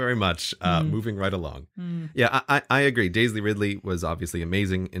 Thank you very much. Moving right along. Yeah, I agree. Daisy Ridley was obviously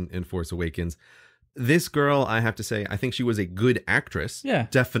amazing in Force Awakens. This girl, I have to say, I think she was a good actress. Yeah.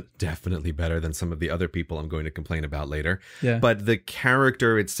 Definitely better than some of the other people I'm going to complain about later. Yeah. But the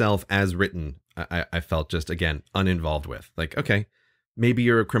character itself as written, I felt just, again, uninvolved with. Like, okay, maybe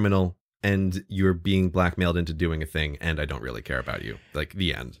you're a criminal and you're being blackmailed into doing a thing and I don't really care about you. Like,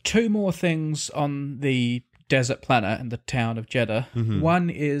 the end. 2 more things on the desert planet and the town of Jeddah. One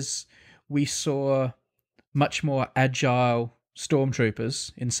is we saw much more agile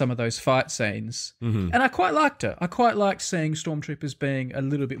stormtroopers in some of those fight scenes, and I quite liked it. I quite liked seeing stormtroopers being a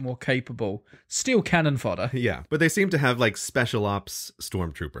little bit more capable. Still cannon fodder. Yeah, but they seem to have like special ops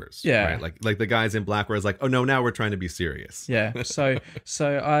stormtroopers. Yeah, right? Like the guys in black, where it's like, oh no, now we're trying to be serious. Yeah, so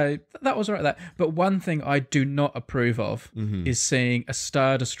that was right. But one thing I do not approve of is seeing a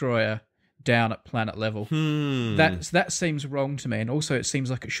Star Destroyer down at planet level. That seems wrong to me, and also it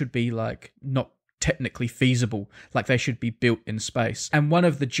seems like it should be like not technically feasible, like they should be built in space. And one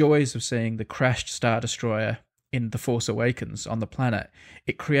of the joys of seeing the crashed Star Destroyer in The Force Awakens on the planet,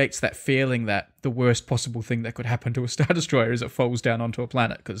 it creates that feeling that the worst possible thing that could happen to a Star Destroyer is it falls down onto a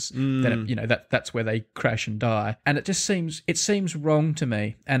planet, because then that's where they crash and die. And it seems wrong to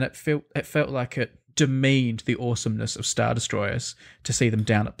me, and it felt like it demeaned the awesomeness of Star Destroyers to see them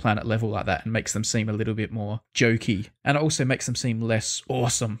down at planet level like that, and makes them seem a little bit more jokey, and it also makes them seem less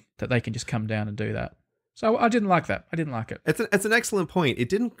awesome that they can just come down and do that. So I didn't like that. I didn't like it. It's an excellent point. It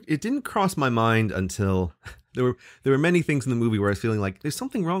didn't cross my mind until there were many things in the movie where I was feeling like there's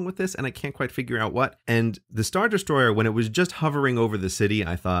something wrong with this and I can't quite figure out what. And the Star Destroyer, when it was just hovering over the city,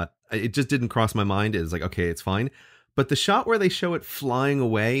 I thought it just didn't cross my mind. It was like, okay, it's fine. But the shot where they show it flying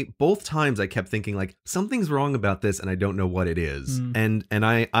away, both times I kept thinking like something's wrong about this and I don't know what it is. And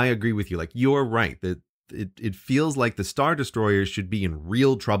I agree with you. Like, you're right that it feels like the Star Destroyers should be in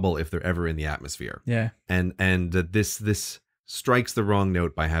real trouble if they're ever in the atmosphere. Yeah. And this strikes the wrong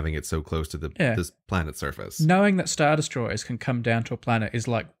note by having it so close to this planet's surface. Knowing that Star Destroyers can come down to a planet is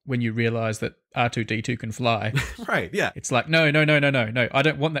like when you realize that R2-D2 can fly. Right, yeah. It's like, no. I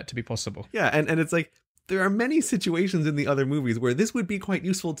don't want that to be possible. Yeah, and it's like, there are many situations in the other movies where this would be quite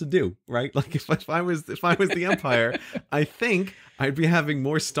useful to do, right? Like if I was the Empire, I think I'd be having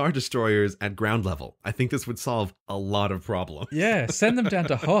more Star Destroyers at ground level. I think this would solve a lot of problems. Yeah, send them down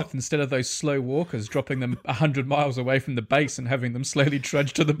to Hoth instead of those slow walkers, dropping them 100 miles away from the base and having them slowly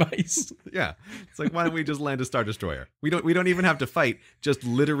trudge to the base. Yeah, it's like, why don't we just land a Star Destroyer? We don't even have to fight. Just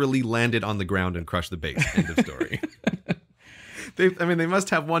literally land it on the ground and crush the base. End of story. They must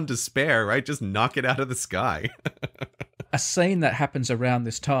have one to spare, right? Just knock it out of the sky. A scene that happens around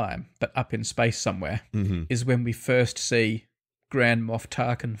this time, but up in space somewhere, is when we first see Grand Moff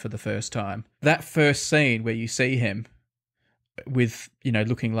Tarkin for the first time. That first scene where you see him with,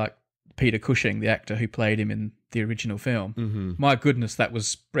 looking like Peter Cushing, the actor who played him in the original film. My goodness, that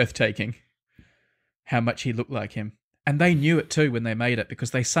was breathtaking. How much he looked like him. And they knew it too when they made it,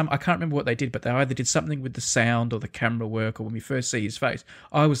 because I can't remember what they did, but they either did something with the sound or the camera work, or when we first see his face,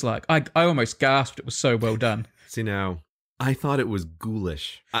 I was like, I almost gasped. It was so well done. See, now, I thought it was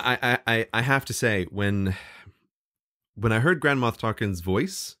ghoulish. I have to say, when I heard Grand Moff Tarkin's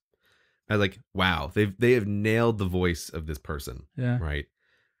voice, I was like, wow, they have nailed the voice of this person. Yeah. Right.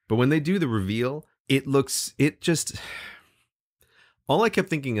 But when they do the reveal, all I kept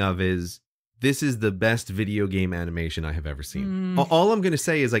thinking of is, this is the best video game animation I have ever seen. All I'm going to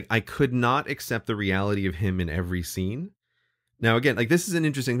say is, like, I could not accept the reality of him in every scene. Now, again, like, this is an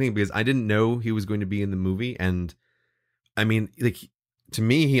interesting thing because I didn't know he was going to be in the movie. And I mean, like, to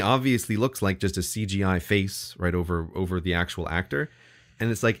me, he obviously looks like just a CGI face right over the actual actor.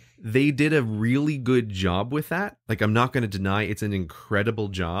 And it's like, they did a really good job with that. Like, I'm not going to deny it's an incredible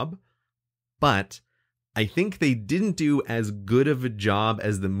job, but I think they didn't do as good of a job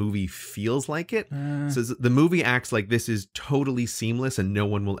as the movie feels like it. So the movie acts like this is totally seamless and no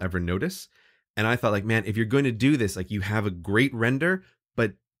one will ever notice. And I thought, like, man, if you're going to do this, like, you have a great render,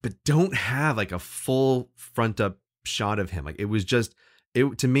 but don't have like a full front up shot of him. Like, it was just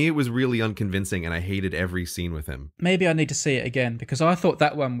to me it was really unconvincing, and I hated every scene with him. Maybe I need to see it again, because I thought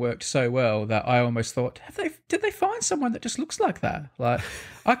that one worked so well that I almost thought, did they find someone that just looks like that? Like,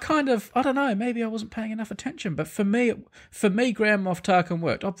 I don't know, maybe I wasn't paying enough attention, but for me, Grand Moff Tarkin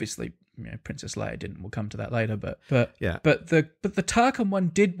worked. Obviously, Princess Leia didn't. We'll come to that later, but the Tarkin one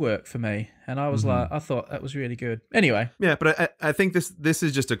did work for me, and I was like, I thought that was really good. Anyway, yeah, but I think this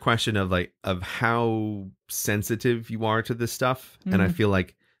is just a question of how sensitive you are to this stuff, and I feel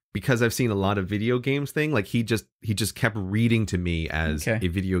like because I've seen a lot of video games thing, like he just kept reading to me as a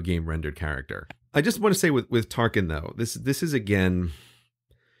video game rendered character. I just want to say with Tarkin though, this is again,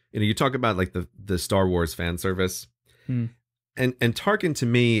 you talk about like the Star Wars fan service. And Tarkin to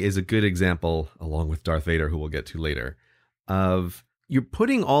me is a good example, along with Darth Vader, who we'll get to later, of you're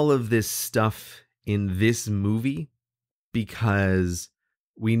putting all of this stuff in this movie because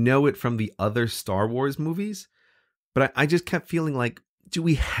we know it from the other Star Wars movies. But I just kept feeling like, do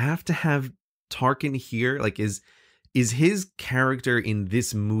we have to have Tarkin here? Like, is his character in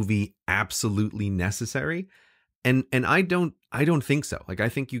this movie absolutely necessary? And I don't think so. Like, I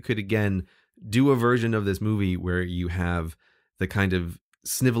think you could again do a version of this movie where you have the kind of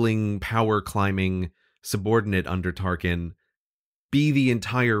sniveling, power climbing subordinate under Tarkin be the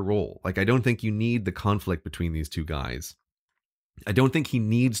entire role. Like, I don't think you need the conflict between these two guys. I don't think he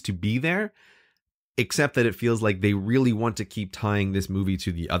needs to be there, except that it feels like they really want to keep tying this movie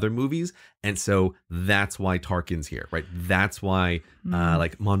to the other movies. And so that's why Tarkin's here, right? That's why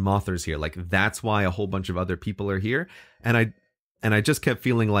like Mon Mothma's here. Like, that's why a whole bunch of other people are here. And I just kept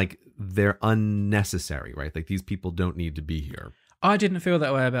feeling like they're unnecessary, right? Like, these people don't need to be here. I didn't feel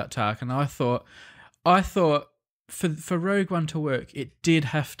that way about Tarkin. I thought for Rogue One to work, it did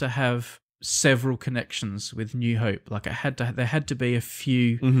have to have several connections with New Hope. Like, there had to be a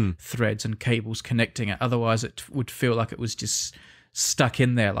few threads and cables connecting it. Otherwise, it would feel like it was just stuck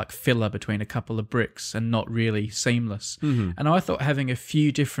in there like filler between a couple of bricks and not really seamless. And I thought having a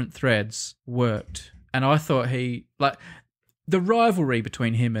few different threads worked. And I thought the rivalry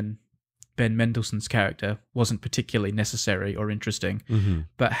between him and Ben Mendelsohn's character wasn't particularly necessary or interesting,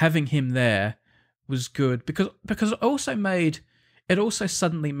 but having him there was good because it also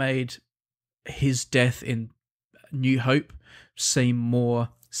suddenly made his death in New Hope seem more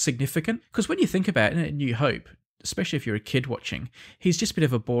significant. Because when you think about it, in New Hope, especially if you're a kid watching, he's just a bit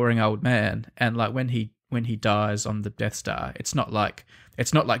of a boring old man, and like when he dies on the Death Star, it's not like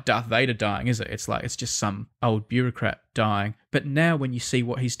Darth Vader dying, is it? It's just some old bureaucrat dying. But now when you see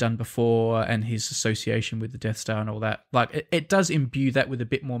what he's done before and his association with the Death Star and all that, like it does imbue that with a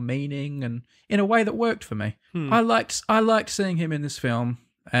bit more meaning and in a way that worked for me. I liked seeing him in this film,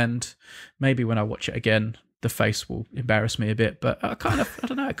 and maybe when I watch it again, the face will embarrass me a bit, but I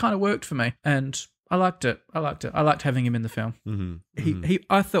don't know, it kind of worked for me, and I liked it. I liked having him in the film.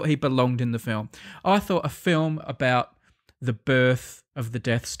 I thought he belonged in the film. I thought a film about the birth of the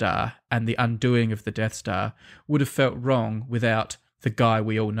Death Star and the undoing of the Death Star would have felt wrong without the guy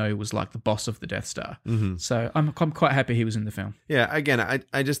we all know was like the boss of the Death Star. So I'm quite happy he was in the film. Yeah, again,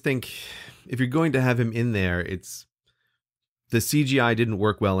 I just think if you're going to have him in there, it's the CGI didn't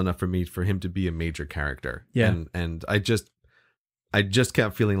work well enough for him to be a major character. Yeah. And I just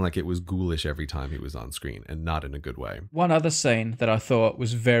kept feeling like it was ghoulish every time he was on screen, and not in a good way. One other scene that I thought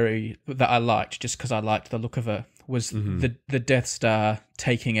was that I liked, just because I liked the look of it, was the Death Star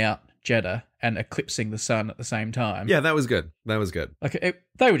taking out Jeddah and eclipsing the sun at the same time. Yeah, that was good. Like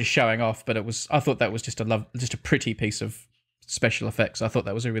they were just showing off, but I thought that was just a pretty piece of special effects. I thought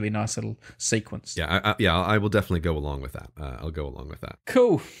that was a really nice little sequence. Yeah, I will definitely go along with that. I'll go along with that.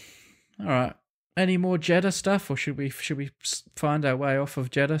 Cool. All right. Any more Jeddah stuff, or should we find our way off of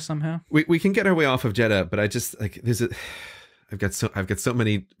Jeddah somehow? We can get our way off of Jeddah, but I just like I've got so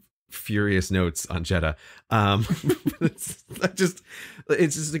many furious notes on Jeddah.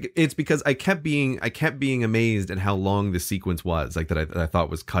 It's because I kept being amazed at how long the sequence was, like that I thought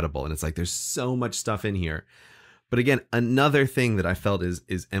was cuttable, and it's like there's so much stuff in here. But again, another thing that I felt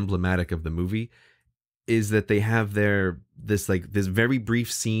is emblematic of the movie is that they have this very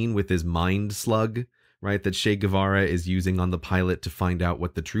brief scene with this mind slug, right, that Che Guevara is using on the pilot to find out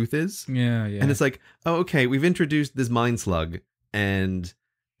what the truth is. Yeah. And it's like, oh, okay, we've introduced this mind slug, and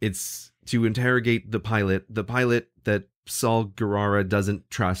it's to interrogate the pilot that Saul Guerrera doesn't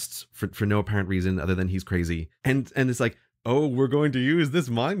trust for no apparent reason other than he's crazy. And it's like, oh, we're going to use this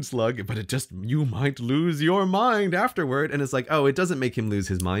mind slug, but you might lose your mind afterward. And it's like, oh, it doesn't make him lose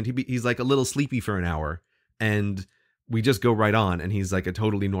his mind. He's like a little sleepy for an hour, and we just go right on, and he's like a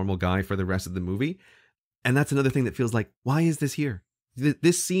totally normal guy for the rest of the movie. And that's another thing that feels like, why is this here?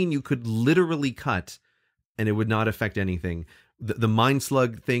 This scene you could literally cut and it would not affect anything. the mind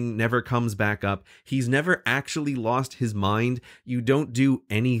slug thing never comes back up. He's never actually lost his mind. You don't do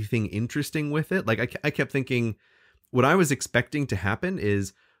anything interesting with it. Like I kept thinking, what I was expecting to happen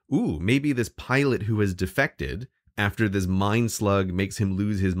is, ooh, maybe this pilot who has defected after this mind slug makes him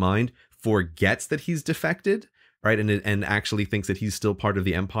lose his mind forgets that he's defected, right? And actually thinks that he's still part of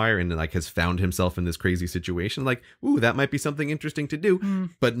the Empire and like has found himself in this crazy situation. Like, ooh, that might be something interesting to do.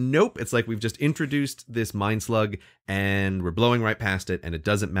 But nope, it's like we've just introduced this mind slug and we're blowing right past it, and it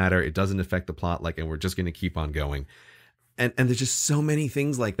doesn't matter. It doesn't affect the plot, like, and we're just going to keep on going. And there's just so many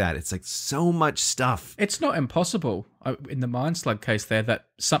things like that. It's like so much stuff. It's not impossible in the Mind Slug case there that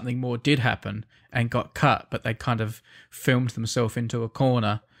something more did happen and got cut, but they kind of filmed themselves into a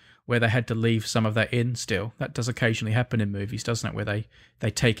corner where they had to leave some of that in still. That does occasionally happen in movies, doesn't it? Where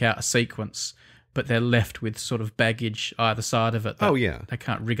they take out a sequence, but they're left with sort of baggage either side of it that they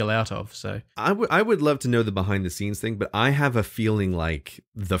can't wriggle out of. So I would love to know the behind the scenes thing, but I have a feeling like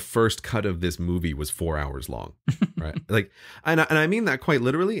the first cut of this movie was 4 hours long, right? Like, and I mean that quite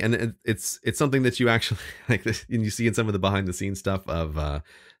literally. And it's something that you actually like, and you see in some of the behind the scenes stuff of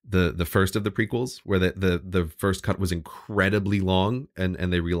the first of the prequels, where the first cut was incredibly long, and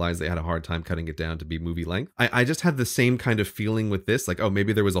they realized they had a hard time cutting it down to be movie length. I just had the same kind of feeling with this, like, oh,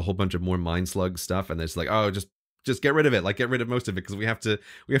 maybe there was a whole bunch of more Mind Slug stuff, and it's like, oh, just get rid of it, like get rid of most of it, because we have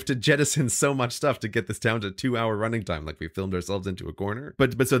to jettison so much stuff to get this down to 2 hour running time, like we filmed ourselves into a corner.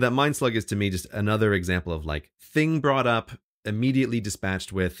 But so that Mind Slug is to me just another example of like thing brought up, immediately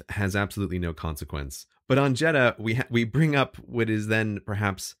dispatched with, has absolutely no consequence. But on Jedha, we bring up what is then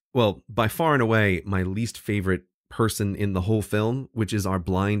perhaps, well, by far and away, my least favorite person in the whole film, which is our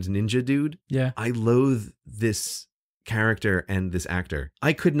blind ninja dude. yeah, I loathe this character and this actor.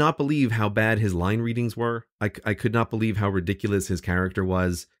 I could not believe how bad his line readings were. I could not believe how ridiculous his character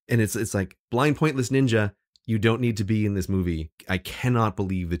was. And it's like, blind pointless ninja, you don't need to be in this movie. I cannot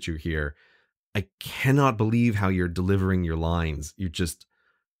believe that you're here. I cannot believe how you're delivering your lines. You're just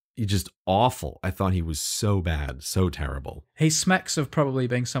awful. I thought he was so bad, so terrible. he smacks of probably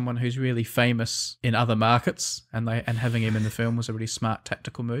being someone who's really famous in other markets, and having him in the film was a really smart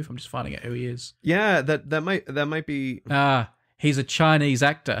tactical move. I'm just finding out who he is. Yeah, that might be. He's a Chinese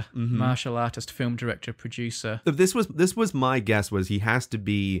actor, martial artist, film director, producer. This was my guess, was he has to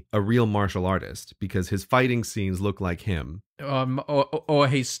be a real martial artist because his fighting scenes look like him. Or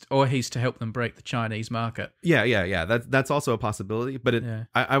he's to help them break the Chinese market. Yeah. That's also a possibility. But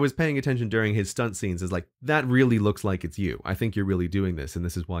I was paying attention during his stunt scenes. Is like, that really looks like it's you. I think you're really doing this, and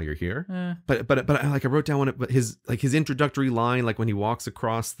this is why you're here. But I wrote down his introductory line, like when he walks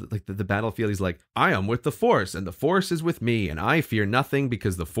across the battlefield, he's like, I am with the Force, and the Force is with me, and I fear nothing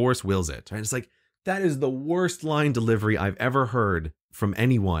because the Force wills it. And it's like, that is the worst line delivery I've ever heard from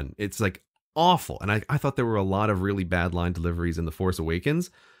anyone. It's like awful. And I thought there were a lot of really bad line deliveries in The Force Awakens,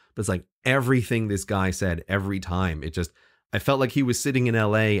 but it's like everything this guy said every time, I felt like he was sitting in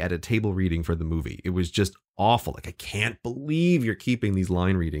LA at a table reading for the movie. It was just awful. Like, I can't believe you're keeping these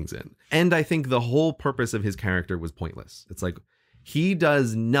line readings in. And I think the whole purpose of his character was pointless. It's like, he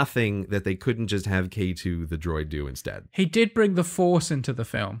does nothing that they couldn't just have K2 the droid do instead. He did bring the Force into the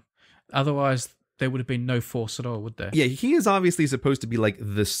film. Otherwise, there would have been no Force at all, would there? Yeah, he is obviously supposed to be like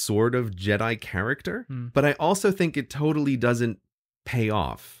the sort of Jedi character, but I also think it totally doesn't pay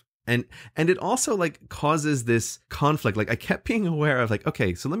off. And it also like causes this conflict. Like, I kept being aware of like,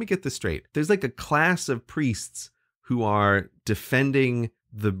 okay, so let me get this straight. There's like a class of priests who are defending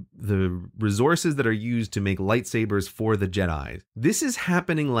the resources that are used to make lightsabers for the Jedi. This is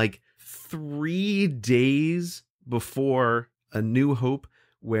happening like 3 days before A New Hope,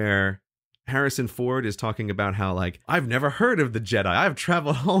 where Harrison Ford is talking about how, like, I've never heard of the Jedi. I've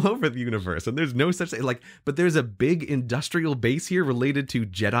traveled all over the universe, and there's no such thing. Like, but there's a big industrial base here related to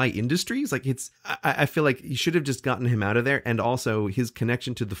Jedi industries. Like, I feel like you should have just gotten him out of there. And also, his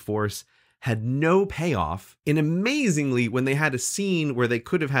connection to the Force had no payoff. And amazingly, when they had a scene where they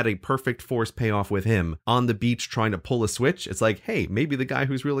could have had a perfect Force payoff with him on the beach trying to pull a switch, it's like, hey, maybe the guy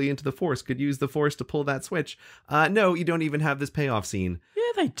who's really into the Force could use the Force to pull that switch. No, you don't even have this payoff scene.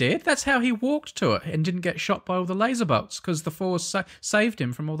 Yeah, they did. That's how he walked to it and didn't get shot by all the laser bolts, because the Force saved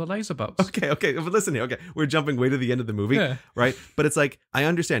him from all the laser bolts. Okay, but listen here. Okay, we're jumping way to the end of the movie, right? But it's like, I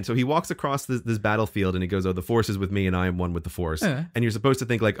understand. So he walks across this battlefield and he goes, oh, the Force is with me and I am one with the Force. And you're supposed to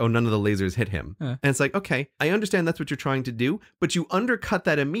think like, oh, none of the lasers hit him. And it's like, okay, I understand that's what you're trying to do, but you undercut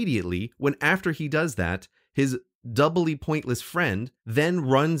that immediately when, after he does that, his doubly pointless friend then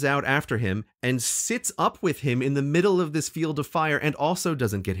runs out after him and sits up with him in the middle of this field of fire and also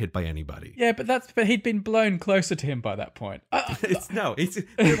doesn't get hit by anybody. Yeah, but he'd been blown closer to him by that point.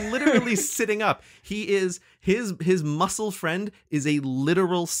 They're literally sitting up. He is his muscle friend is a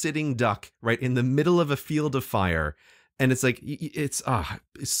literal sitting duck right in the middle of a field of fire. And it's like, it's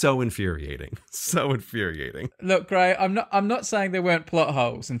so infuriating. So infuriating. Look, Gray, I'm not saying there weren't plot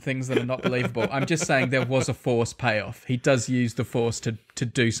holes and things that are not believable. I'm just saying there was a Force payoff. He does use the Force to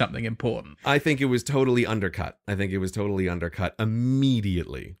do something important. I think it was totally undercut.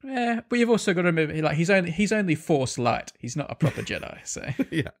 Immediately. Yeah, but you've also got to remember, like, he's only Force light. He's not a proper Jedi, so.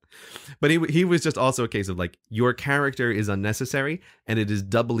 Yeah. But he was just also a case of, like, your character is unnecessary, and it is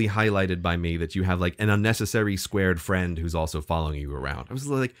doubly highlighted by me that you have, like, an unnecessary squared friend who's also following you around. I was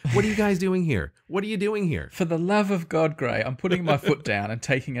like, what are you guys doing here? What are you doing here? For the love of God, Gray, I'm putting my foot down and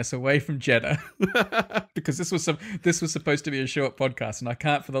taking us away from Jeddah. Because this was supposed to be a short podcast, and I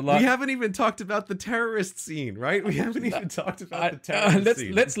can't for the life. We haven't even talked about the terrorist scene, right? We haven't even talked about the terrorist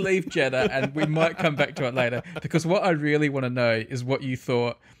scene. Let's leave Jeddah, and we might come back to it later, because what I really want to know is what you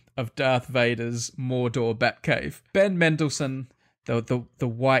thought of Darth Vader's Mordor Batcave. Ben Mendelsohn, the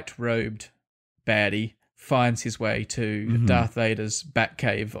white-robed baddie, finds his way to Darth Vader's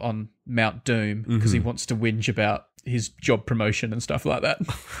Batcave on Mount Doom because he wants to whinge about his job promotion and stuff like that.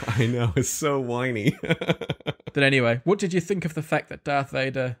 I know, it's so whiny. But anyway, what did you think of the fact that Darth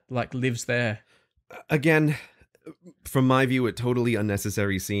Vader, like, lives there? Again, from my view, a totally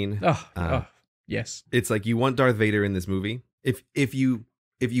unnecessary scene. Yes. It's like, you want Darth Vader in this movie. If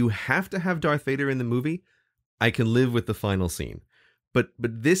you have to have Darth Vader in the movie, I can live with the final scene. But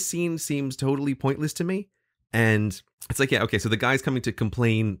this scene seems totally pointless to me. And it's like, yeah, okay, so the guy's coming to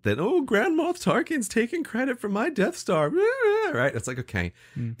complain that, Grand Moff Tarkin's taking credit for my Death Star, right? It's like, okay.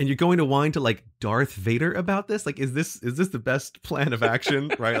 And you're going to whine to, like, Darth Vader about this? Like, is this the best plan of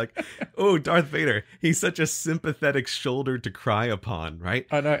action, right? Like, Darth Vader, he's such a sympathetic shoulder to cry upon, right?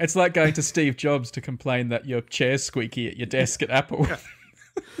 I know, it's like going to Steve Jobs to complain that your chair's squeaky at your desk at Apple. Yeah.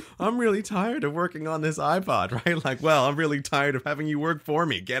 I'm really tired of working on this iPod, right? Like, well, I'm really tired of having you work for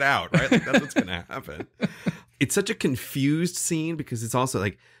me. Get out, right? Like, that's what's going to happen. It's such a confused scene because it's also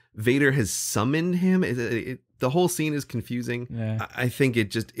like Vader has summoned him. The whole scene is confusing. Yeah. I think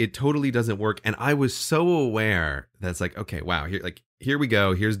it totally doesn't work. And I was so aware that it's like, okay, wow, here we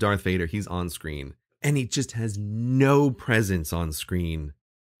go. Here's Darth Vader. He's on screen. And he just has no presence on screen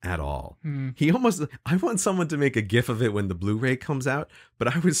at all. I want someone to make a GIF of it when the Blu-ray comes out,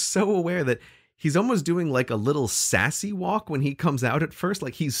 but I was so aware that he's almost doing like a little sassy walk when he comes out at first,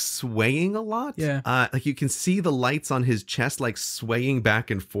 like he's swaying a lot. Yeah. Like you can see the lights on his chest like swaying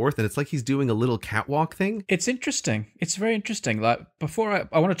back and forth, and it's like he's doing a little catwalk thing. It's interesting. It's very interesting. Like, before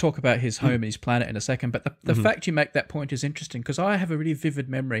I want to talk about his home and his planet in a second, but the fact you make that point is interesting because I have a really vivid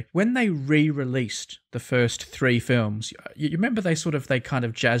memory. When they re-released the first 3 films, you remember they kind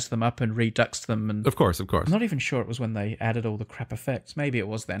of jazzed them up and reduxed them, and Of course. I'm not even sure it was when they added all the crap effects. Maybe it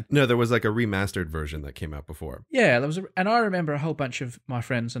was then. No, there was like a remastered version that came out before. Yeah, and I remember a whole bunch of my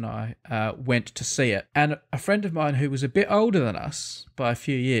friends and I went to see it. And a friend of mine who was a bit older than us by a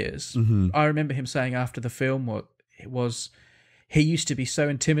few years, I remember him saying after the film he used to be so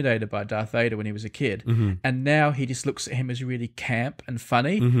intimidated by Darth Vader when he was a kid, and now he just looks at him as really camp and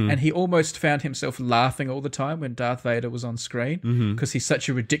funny, and he almost found himself laughing all the time when Darth Vader was on screen because he's such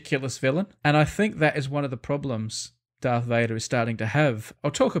a ridiculous villain. And I think that is one of the problems Darth Vader is starting to have. I'll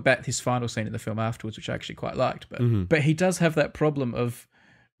talk about his final scene in the film afterwards, which I actually quite liked, but he does have that problem of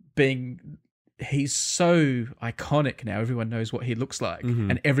being... He's so iconic now. Everyone knows what he looks like,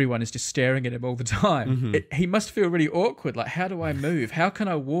 and everyone is just staring at him all the time. He must feel really awkward. Like, how do I move? How can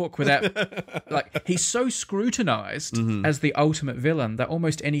I walk without... Like, he's so scrutinized as the ultimate villain that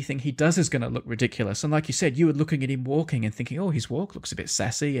almost anything he does is going to look ridiculous. And like you said, you were looking at him walking and thinking, his walk looks a bit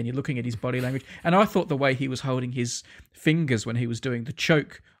sassy, and you're looking at his body language. And I thought the way he was holding his fingers when he was doing the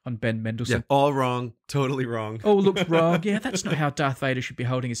choke on Ben Mendelsohn. Yeah, all wrong. Totally wrong. All looks wrong. Yeah, that's not how Darth Vader should be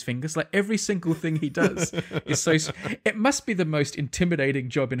holding his fingers. Like, every single thing he does is so... It must be the most intimidating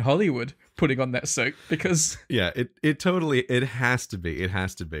job in Hollywood, putting on that suit, because... Yeah, it totally... It has to be. It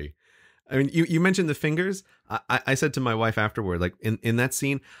has to be. I mean, you mentioned the fingers. I said to my wife afterward, like, in that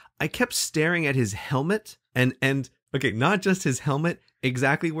scene, I kept staring at his helmet and okay, not just his helmet,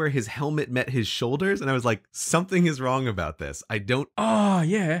 exactly where his helmet met his shoulders. And I was like, something is wrong about this. Oh,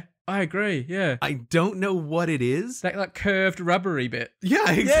 yeah. I agree, yeah. I don't know what it is. That curved rubbery bit.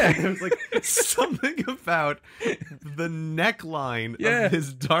 Yeah, exactly. Yeah. It was like something about the neckline of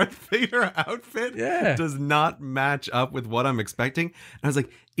his Darth Vader outfit does not match up with what I'm expecting. And I was like,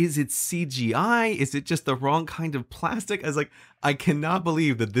 is it CGI? Is it just the wrong kind of plastic? I was like, I cannot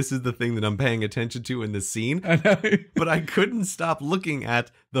believe that this is the thing that I'm paying attention to in this scene. I know. But I couldn't stop looking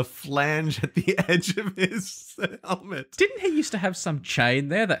at the flange at the edge of his helmet. Didn't he used to have some chain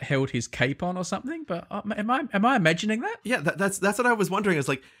there that held his cape on or something? But am I imagining that? Yeah, that's what I was wondering. It's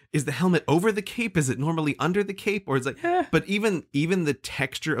like, is the helmet over the cape? Is it normally under the cape? Or is it like, Yeah. But even the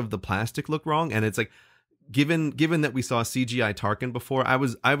texture of the plastic looked wrong. And it's like, given that we saw CGI Tarkin before, I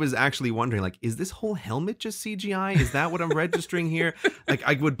was actually wondering, like, is this whole helmet just CGI? Is that what I'm registering here? Like,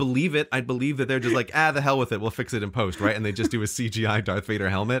 I would believe it. I'd believe that they're just like, the hell with it, we'll fix it in post, right? And they just do a CGI Darth Vader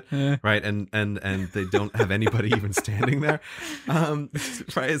helmet, right? And they don't have anybody even standing there, right?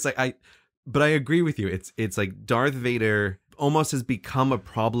 It's like but I agree with you. It's like Darth Vader almost has become a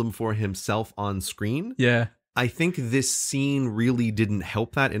problem for himself on screen. Yeah. I think this scene really didn't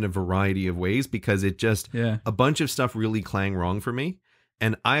help that in a variety of ways, because it just, a bunch of stuff really clang wrong for me.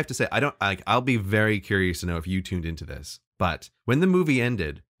 And I have to say, I'll be very curious to know if you tuned into this. But when the movie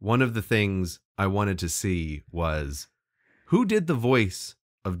ended, one of the things I wanted to see was who did the voice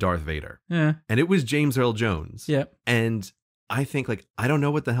of Darth Vader. Yeah. And it was James Earl Jones. Yeah. And I think, like, I don't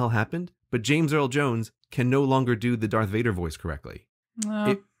know what the hell happened, but James Earl Jones can no longer do the Darth Vader voice correctly.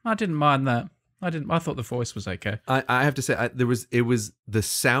 I didn't mind that. I thought the voice was okay. I have to say, it was the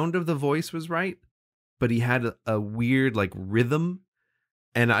sound of the voice was right, but he had a weird like rhythm,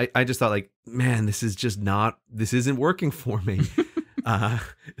 and I just thought, like, man, this isn't working for me.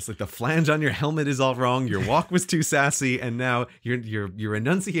 It's like the flange on your helmet is all wrong. Your walk was too sassy, and now your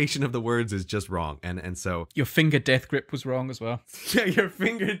enunciation of the words is just wrong. And so your finger death grip was wrong as well. Yeah, your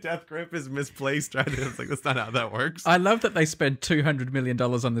finger death grip is misplaced. Right? It's like, that's not how that works. I love that they spent $200 million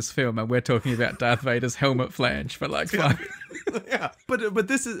on this film, and we're talking about Darth Vader's helmet flange for like fun. Yeah, but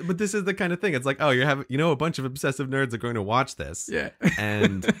this is the kind of thing. It's like, oh, a bunch of obsessive nerds are going to watch this. Yeah.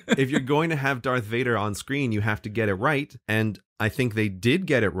 And if you're going to have Darth Vader on screen, you have to get it right. And I think they did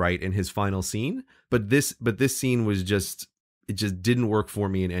get it right in his final scene, but this scene was just didn't work for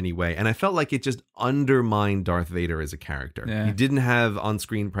me in any way. And I felt like it just undermined Darth Vader as a character. Yeah. He didn't have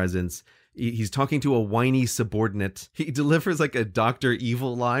on-screen presence. He's talking to a whiny subordinate. He delivers like a Dr.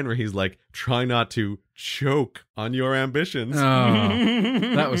 Evil line where he's like, try not to choke on your ambitions. Oh,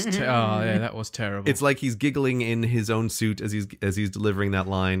 that was terrible. It's like he's giggling in his own suit as he's delivering that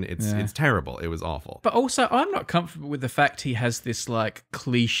line. It's terrible. It was awful. But also, I'm not comfortable with the fact he has this like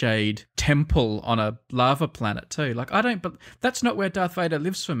cliched temple on a lava planet too. Like, but that's not where Darth Vader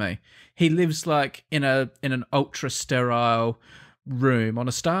lives for me. He lives like in an ultra sterile room on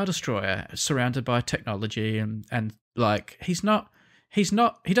a Star Destroyer surrounded by technology, and like he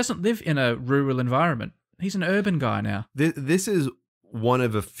doesn't live in a rural environment. He's an urban guy now. This is one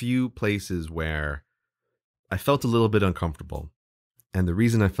of a few places where I felt a little bit uncomfortable. And the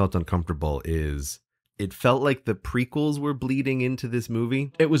reason I felt uncomfortable is it felt like the prequels were bleeding into this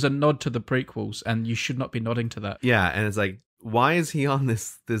movie. It was a nod to the prequels, and you should not be nodding to that. Yeah, and it's like, why is he on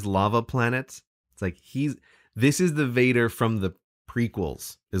this lava planet? It's like this is the Vader from the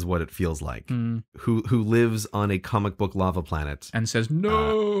prequels, is what it feels like. Who lives on a comic book lava planet and says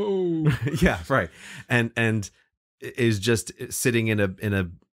no. Yeah, right. And is just sitting in a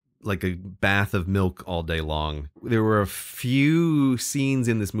like a bath of milk all day long. There were a few scenes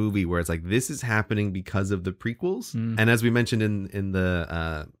in this movie where it's like, this is happening because of the prequels. And as we mentioned in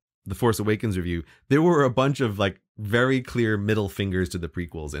the Force Awakens review, there were a bunch of like very clear middle fingers to the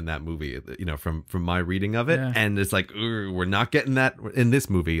prequels in that movie, from my reading of it. Yeah. And it's like, we're not getting that in this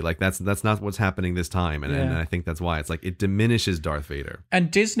movie. Like that's not what's happening this time. And I think that's why it's like, it diminishes Darth Vader.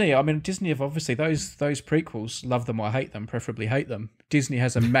 And Disney have obviously those prequels, love them or hate them, preferably hate them. Disney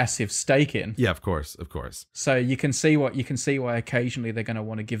has a massive stake in. Yeah, of course. So you can see why occasionally they're going to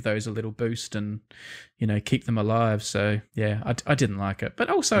want to give those a little boost and, keep them alive. So yeah, I didn't like it, but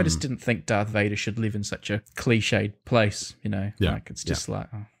also I just didn't think Darth Vader should live in such a cliched place. Yeah. Like it's just like,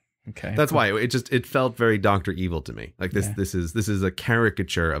 oh, okay. That's why it felt very Dr. Evil to me. Like this is a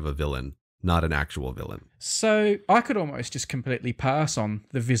caricature of a villain, not an actual villain. So I could almost just completely pass on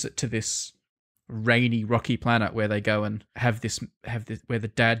the visit to this rainy, rocky planet where they go and have this where the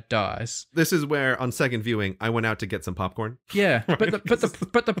dad dies. This is where, on second viewing, I went out to get some popcorn. Yeah, right?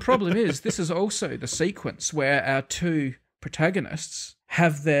 but the problem is, this is also the sequence where our two protagonists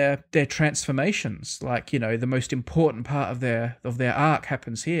have their transformations. Like, the most important part of their arc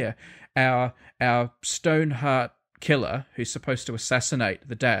happens here. Our Stoneheart killer, who's supposed to assassinate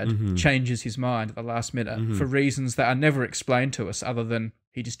the dad, changes his mind at the last minute for reasons that are never explained to us, other than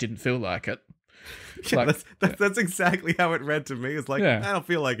he just didn't feel like it. Yeah, like, that's exactly how it read to me. It's like, I don't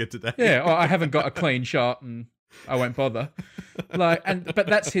feel like it today. Yeah, or I haven't got a clean shot and I won't bother. But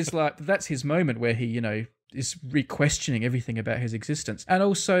that's his moment where he, is re-questioning everything about his existence. And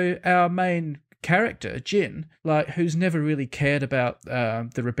also our main character, Jin, who's never really cared about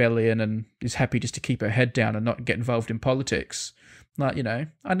the rebellion and is happy just to keep her head down and not get involved in politics. I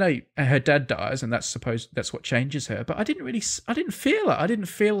know her dad dies and that's what changes her, but I didn't feel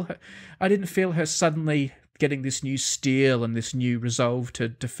it. I didn't feel her suddenly getting this new steel and this new resolve to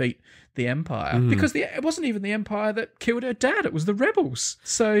defeat the Empire, because it wasn't even the Empire that killed her dad, it was the rebels.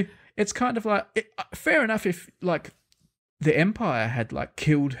 So it's kind of fair enough if the Empire had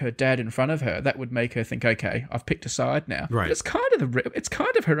killed her dad in front of her, that would make her think, okay, I've picked a side now. Right. But it's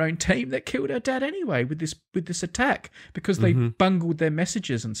kind of her own team that killed her dad anyway with this attack, because they bungled their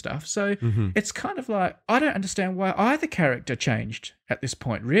messages and stuff. So it's kind of I don't understand why either character changed at this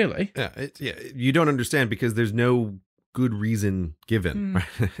point, really. Yeah, you don't understand because there's no good reason given.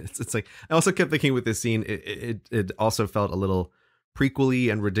 Right? It's I also kept thinking with this scene, it also felt a little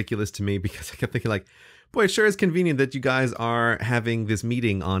prequel-y and ridiculous to me, because I kept thinking boy, it sure is convenient that you guys are having this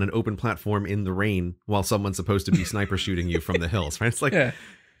meeting on an open platform in the rain while someone's supposed to be sniper shooting you from the hills, right?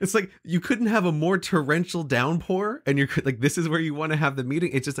 It's you couldn't have a more torrential downpour and you're this is where you want to have the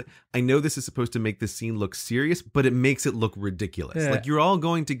meeting. It's just I know this is supposed to make this scene look serious, but it makes it look ridiculous. Yeah. You're all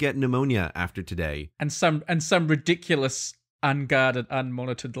going to get pneumonia after today. And some ridiculous unguarded,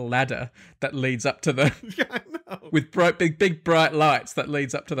 unmonitored ladder that leads up to the Yeah, I know. With big bright lights that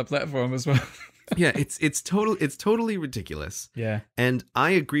leads up to the platform as well. Yeah, it's totally ridiculous. Yeah. And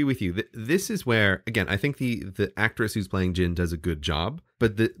I agree with you. This is where, again, I think the actress who's playing Jin does a good job,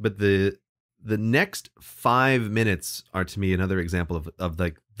 but the next 5 minutes are to me another example of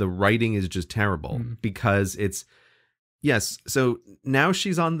the writing is just terrible, because so now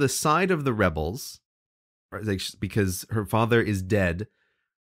she's on the side of the rebels, because her father is dead,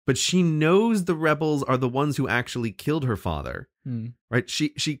 but she knows the rebels are the ones who actually killed her father. Right?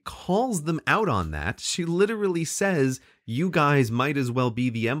 She calls them out on that. She literally says, you guys might as well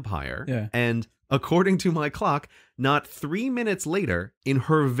be the Empire. Yeah. And according to my clock, not 3 minutes later, in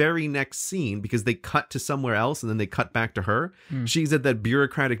her very next scene, because they cut to somewhere else and then they cut back to her, she's at that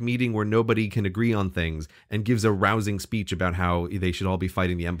bureaucratic meeting where nobody can agree on things and gives a rousing speech about how they should all be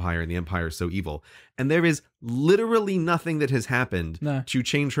fighting the Empire and the Empire is so evil. And there is literally nothing that has happened to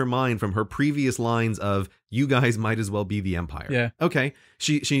change her mind from her previous lines of, you guys might as well be the Empire. Yeah. Okay.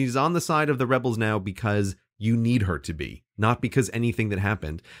 She's on the side of the rebels now because you need her to be, not because anything that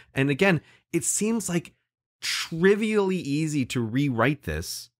happened. And again, it seems trivially easy to rewrite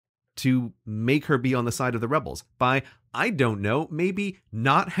this to make her be on the side of the rebels by, I don't know, maybe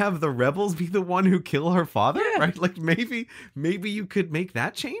not have the rebels be the one who kill her father, right? Maybe you could make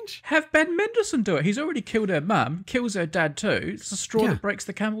that change. Have Ben Mendelsohn do it. He's already killed her mum, kills her dad too. It's the straw that breaks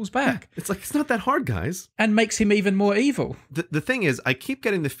the camel's back. Yeah. It's not that hard, guys. And makes him even more evil. The thing is, I keep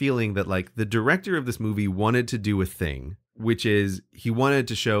getting the feeling that the director of this movie wanted to do a thing, which is he wanted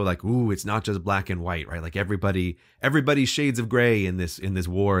to show ooh, it's not just black and white, right? Everybody's shades of gray in this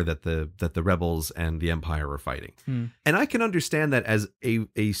war that the rebels and the Empire are fighting. And I can understand that as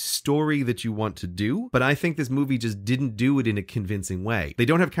a story that you want to do, but I think this movie just didn't do it in a convincing way. They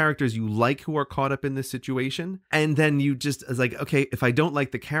don't have characters you like who are caught up in this situation. And then you just is okay, if I don't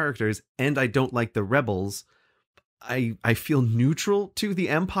like the characters and I don't like the rebels, I feel neutral to the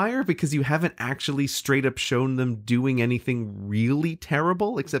Empire because you haven't actually straight up shown them doing anything really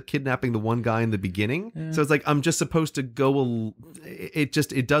terrible except kidnapping the one guy in the beginning. Yeah. So it's I'm just supposed to go.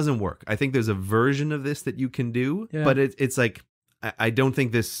 It doesn't work. I think there's a version of this that you can do, but it's I don't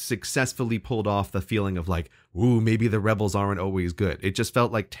think this successfully pulled off the feeling of ooh, maybe the rebels aren't always good. It just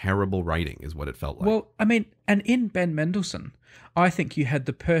felt like terrible writing is what it felt like. Well, I mean, and in Ben Mendelsohn, I think you had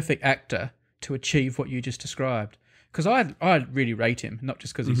the perfect actor to achieve what you just described. Because I really rate him, not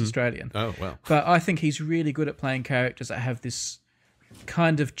just because he's Australian. Oh, well. But I think he's really good at playing characters that have this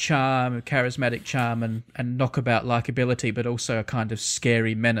kind of charm, charismatic charm and knockabout likability, but also a kind of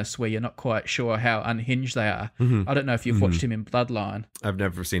scary menace where you're not quite sure how unhinged they are. I don't know if you've watched him in Bloodline. I've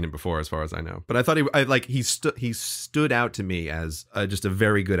never seen him before, as far as I know. But I thought he stood out to me as just a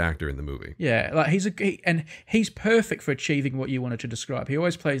very good actor in the movie. Yeah, he's perfect for achieving what you wanted to describe. He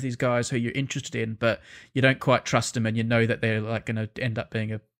always plays these guys who you're interested in, but you don't quite trust them, and you know that they're going to end up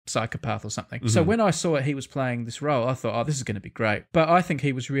being a psychopath or something. So when I saw he was playing this role, I thought, this is going to be great. But I think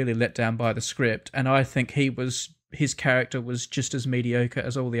he was really let down by the script, and I think his character was just as mediocre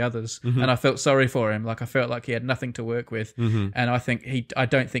as all the others, and I felt sorry for him. I felt like he had nothing to work with, and I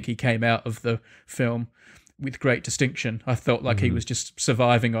don't think he came out of the film with great distinction. I felt like he was just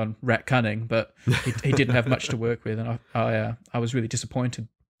surviving on rat cunning, but he didn't have much to work with, and I was really disappointed.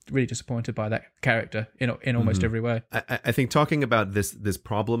 really disappointed by that character in almost every way. I think talking about this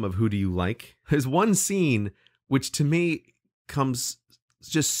problem of who do you like, there's one scene which to me comes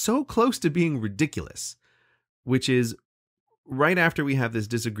just so close to being ridiculous, which is right after we have this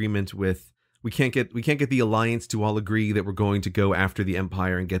disagreement with we can't get the Alliance to all agree that we're going to go after the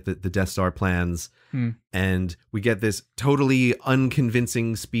Empire and get the Death Star plans. And we get this totally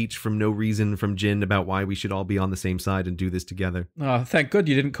unconvincing speech from no reason from Jin about why we should all be on the same side and do this together. Oh, thank God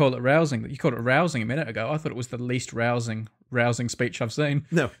you didn't call it rousing. You called it rousing a minute ago. I thought it was the least rousing speech I've seen.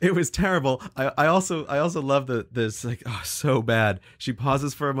 No, it was terrible. I also love this like, oh, so bad. She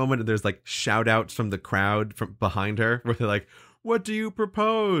pauses for a moment and there's like shout outs from the crowd from behind her where they're like, what do you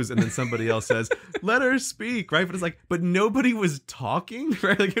propose? And then somebody else says, let her speak, right? But it's like, but nobody was talking,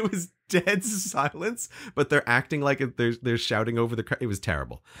 right? Like it was dead silence, but they're acting like they're shouting over the crowd. It was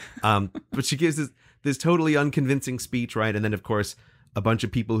terrible. But she gives this totally unconvincing speech, right? And then of course, a bunch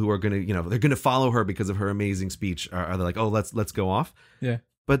of people who are going to, they're going to follow her because of her amazing speech are like, oh, let's go off. Yeah.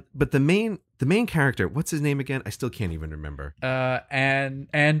 But the main character, what's his name again? I still can't even remember.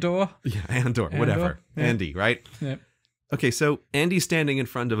 Andor. Yeah, Andor, whatever. Yeah. Andy, right? Yeah. Okay, so Andy's standing in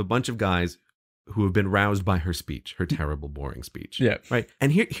front of a bunch of guys who have been roused by her speech, her terrible, boring speech. Yeah. Right?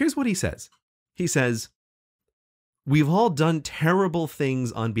 And here's what he says. He says, we've all done terrible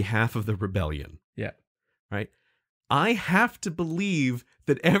things on behalf of the rebellion. Yeah. Right? I have to believe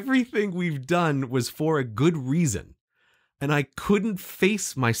that everything we've done was for a good reason. And I couldn't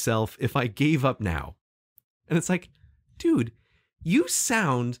face myself if I gave up now. And it's like, dude, you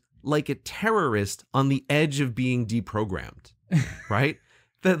sound like a terrorist on the edge of being deprogrammed, right?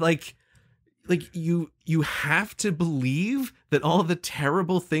 That like you have to believe that all the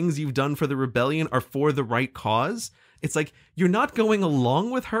terrible things you've done for the rebellion are for the right cause. It's like you're not going along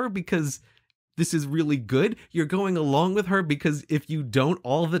with her because this is really good. You're going along with her because if you don't,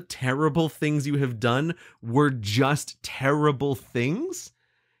 all the terrible things you have done were just terrible things.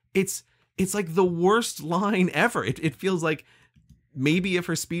 It's like the worst line ever. It feels like maybe if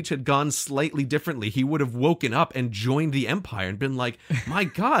her speech had gone slightly differently, he would have woken up and joined the Empire and been like, my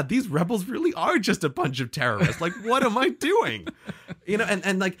God, these rebels really are just a bunch of terrorists. Like, what am I doing?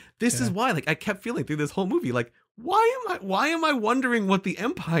 And like, this is why, like, I kept feeling through this whole movie, like, why am I wondering what the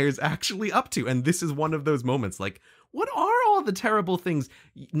Empire's actually up to? And this is one of those moments, like, what are all the terrible things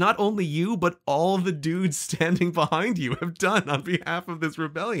not only you, but all the dudes standing behind you have done on behalf of this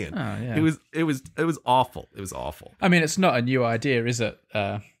rebellion? Oh, yeah. It was awful. It was awful. I mean, it's not a new idea, is it?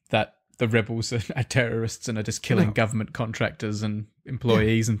 That the rebels are terrorists and are just killing government contractors and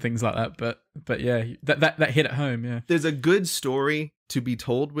employees and things like that. But yeah, that hit at home. Yeah, there's a good story to be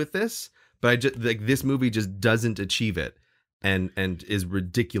told with this, but I just like this movie just doesn't achieve it, and is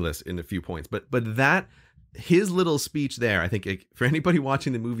ridiculous in a few points. But that. His little speech there, I think for anybody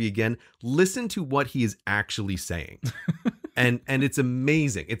watching the movie again, listen to what he is actually saying. and it's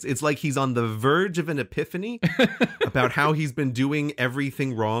amazing. It's like he's on the verge of an epiphany about how he's been doing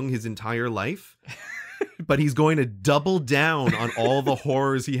everything wrong his entire life. But he's going to double down on all the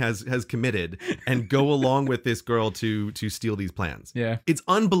horrors he has committed and go along with this girl to steal these plans. Yeah. It's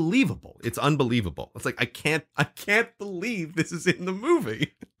unbelievable. It's unbelievable. It's like I can't believe this is in the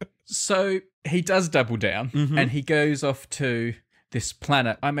movie. So he does double down and he goes off to this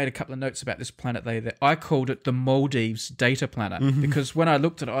planet. I made a couple of notes about this planet that I called it the Maldives data planet because when I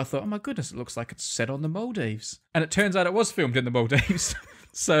looked at it, I thought, oh my goodness, it looks like it's set on the Maldives. And it turns out it was filmed in the Maldives.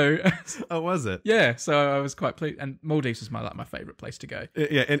 So, oh, was it? Yeah. So I was quite pleased. And Maldives is my favorite place to go.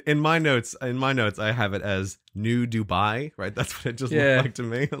 Yeah. In my notes, I have it as New Dubai. Right. That's what it just looked like to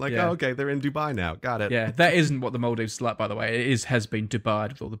me. Like, oh, okay, they're in Dubai now. Got it. Yeah. That isn't what the Maldives is like, by the way. It has been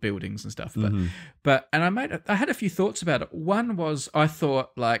Dubai'd with all the buildings and stuff. But I had a few thoughts about it. One was I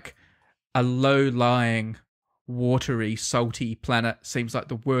thought like a low-lying, watery, salty planet seems like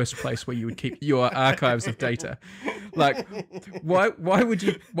the worst place where you would keep your archives of data. Like, why would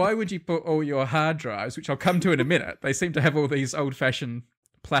you put all your hard drives, which I'll come to in a minute? They seem to have all these old-fashioned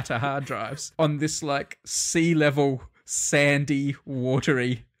platter hard drives on this like sea-level, sandy,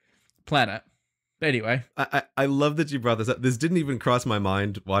 watery planet. Anyway, I love that you brought this up. This didn't even cross my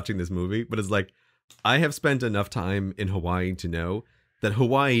mind watching this movie, but it's like I have spent enough time in Hawaii to know that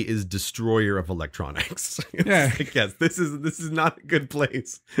Hawaii is destroyer of electronics. Yeah. Like, yes, this is not a good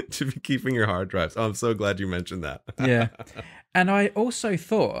place to be keeping your hard drives. Oh, I'm so glad you mentioned that. Yeah. And I also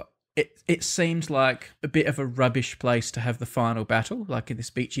thought it seemed like a bit of a rubbish place to have the final battle, like in this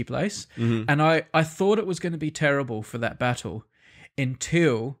beachy place. And I thought it was going to be terrible for that battle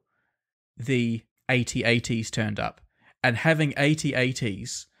until the AT-ATs turned up. And having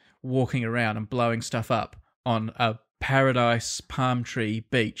AT-ATs walking around and blowing stuff up on a paradise palm tree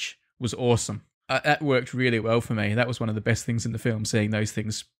beach was awesome. That worked really well for me. That was one of the best things in the film, seeing those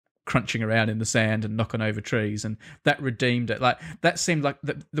things crunching around in the sand and knocking over trees, and that redeemed it. Like, that seemed like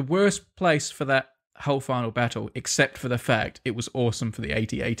the worst place for that whole final battle, except for the fact it was awesome for the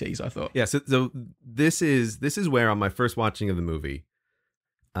 80s, I thought. Yeah, so this is where, on my first watching of the movie,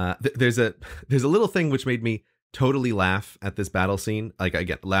 there's a little thing which made me totally laugh at this battle scene. Like, I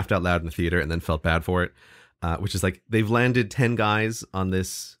laughed out loud in the theater and then felt bad for it, which is like, they've landed 10 guys on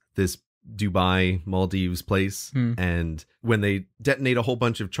this Dubai Maldives place, and when they detonate a whole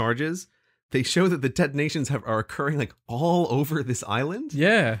bunch of charges, they show that the detonations are occurring like all over this island.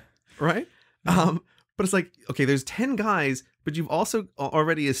 Yeah, right. But it's like, okay, there's 10 guys, but you've also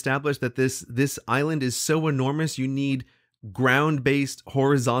already established that this island is so enormous, you need ground-based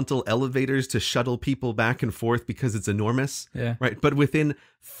horizontal elevators to shuttle people back and forth because it's enormous. Yeah. Right. But within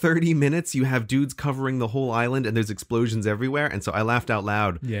 30 minutes, you have dudes covering the whole island and there's explosions everywhere. And so I laughed out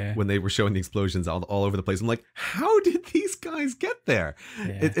loud when they were showing the explosions all over the place. I'm like, how did these guys get there?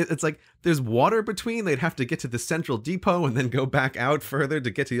 Yeah. It's like, there's water between. They'd have to get to the central depot and then go back out further to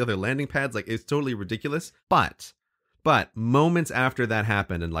get to the other landing pads. Like, it's totally ridiculous. But moments after that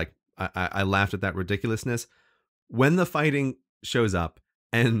happened, and like, I laughed at that ridiculousness, when the fighting shows up,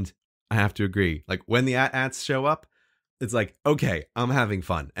 and I have to agree, like, when the AT-ATs show up, it's like, okay, I'm having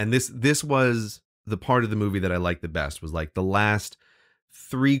fun. And this was the part of the movie that I liked the best, was like the last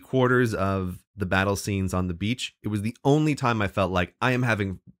 3/4 of the battle scenes on the beach. It was the only time I felt like I am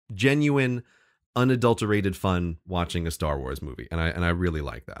having genuine, unadulterated fun watching a Star Wars movie. And I really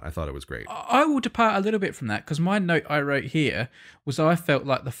like that. I thought it was great. I will depart a little bit from that, because my note I wrote here was, I felt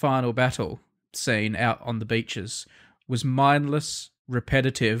like the final battle scene out on the beaches was mindless,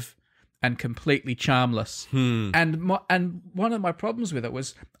 repetitive, and completely charmless. And one of my problems with it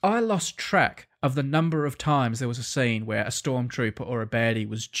was, I lost track of the number of times there was a scene where a stormtrooper or a baddie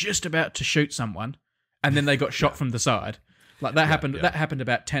was just about to shoot someone, and then they got shot from the side. Like, that happened. That happened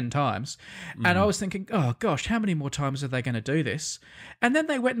about 10 times, and I was thinking, oh gosh, how many more times are they going to do this? And then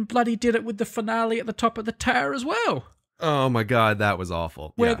they went and bloody did it with the finale at the top of the tower as well. Oh my God, that was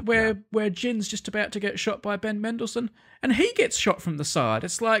awful. Where Jin's just about to get shot by Ben Mendelsohn, and he gets shot from the side.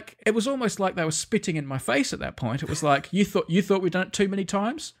 It's like, it was almost like they were spitting in my face at that point. It was like, you thought we'd done it too many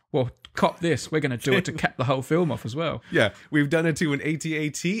times? Well, cop this. We're going to do it to cap the whole film off as well. Yeah, we've done it to an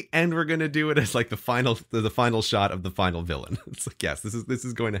AT-AT, and we're going to do it as like the final shot of the final villain. It's like, yes, this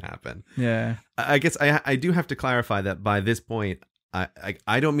is going to happen. Yeah. I guess I do have to clarify that by this point,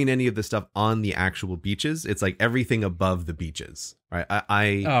 I don't mean any of the stuff on the actual beaches. It's like everything above the beaches, right?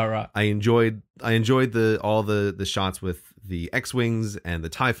 I enjoyed all the shots with the X-Wings and the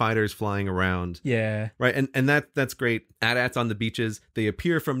TIE fighters flying around. Yeah. Right. And that's great. AT-ATs on the beaches, they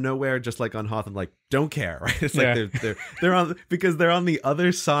appear from nowhere, just like on Hoth, and like, don't care, right? It's like they're on, because they're on the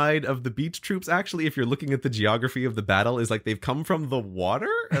other side of the beach troops. Actually, if you're looking at the geography of the battle, is like they've come from the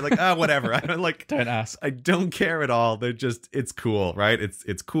water. And like, whatever. I don't like. Don't ask. I don't care at all. They're just, it's cool, right?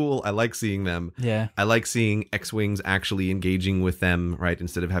 It's cool. I like seeing them. Yeah. I like seeing X-Wings actually engaging with them, right?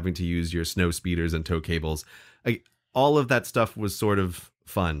 Instead of having to use your snow speeders and tow cables. All of that stuff was sort of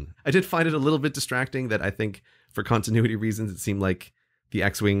fun. I did find it a little bit distracting that I think, for continuity reasons, it seemed like the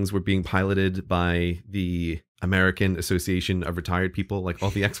X-Wings were being piloted by the American Association of Retired People. Like, all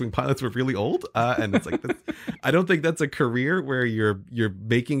the X-Wing pilots were really old. And it's like, I don't think that's a career where you're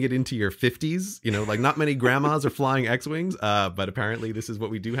making it into your 50s. You know, like, not many grandmas are flying X-Wings, but apparently this is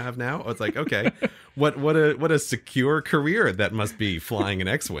what we do have now. It's like, okay, what a secure career that must be, flying an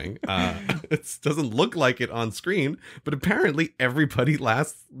X-Wing. It doesn't look like it on screen, but apparently everybody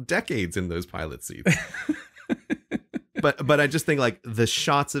lasts decades in those pilot seats. But I just think, like, the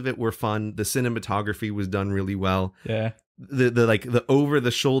shots of it were fun. The cinematography was done really well. Yeah. The over the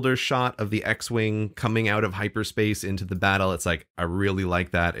shoulder shot of the X-Wing coming out of hyperspace into the battle. It's like, I really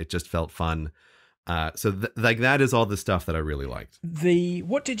like that. It just felt fun. So that is all the stuff that I really liked.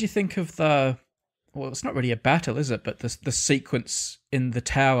 What did you think of well, it's not really a battle, is it? But the sequence in the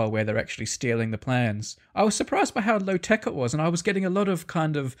tower where they're actually stealing the plans. I was surprised by how low tech it was, and I was getting a lot of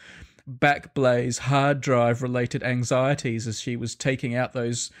kind of Backblaze hard drive related anxieties as she was taking out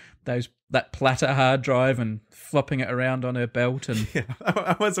that platter hard drive and flopping it around on her belt. And yeah,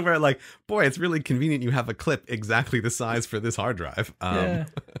 I was aware, like, boy, it's really convenient you have a clip exactly the size for this hard drive. Yeah,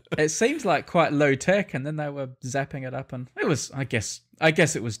 it seems like quite low tech, and then they were zapping it up, and it was, I guess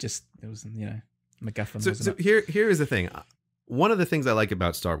it was MacGuffin. So here is the thing. One of the things I like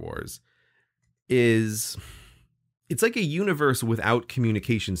about Star Wars is, it's like a universe without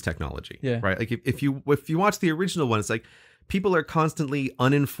communications technology. Yeah. Right. Like, if you watch the original one, it's like, people are constantly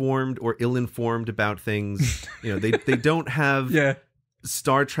uninformed or ill-informed about things. They don't have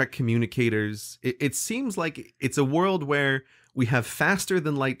Star Trek communicators. It seems like it's a world where we have faster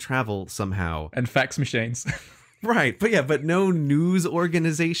than light travel somehow. And fax machines. Right. But no news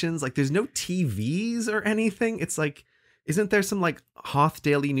organizations. Like, there's no TVs or anything. It's like, isn't there some like Hoth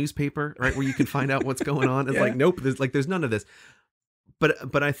Daily newspaper, right, where you can find out what's going on? It's like, nope, there's none of this.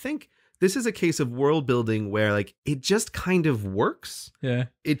 But I think this is a case of world building where like it just kind of works. Yeah.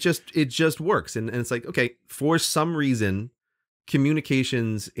 It just works. And it's like, okay, for some reason,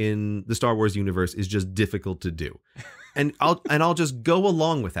 communications in the Star Wars universe is just difficult to do. And I'll just go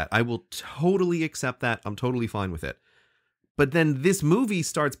along with that. I will totally accept that. I'm totally fine with it. But then this movie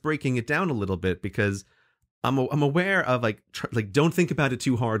starts breaking it down a little bit because I'm aware of like don't think about it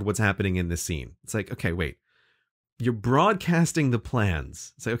too hard. What's happening in this scene? It's like, okay, wait, you're broadcasting the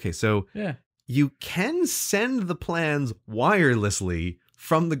plans. It's like, okay, so you can send the plans wirelessly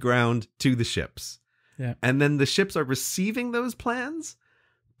from the ground to the ships. Yeah, and then the ships are receiving those plans.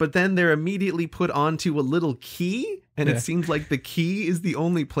 But then they're immediately put onto a little key, and it seems like the key is the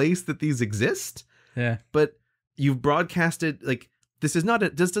only place that these exist. Yeah. But you've broadcasted like this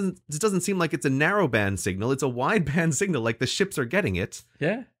doesn't seem like it's a narrowband signal. It's a wideband signal. Like the ships are getting it.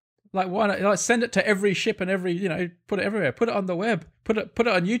 Yeah. Like why not? Like send it to every ship and every put it everywhere. Put it on the web. Put it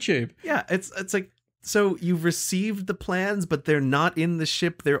on YouTube. Yeah. It's like. So you've received the plans, but they're not in the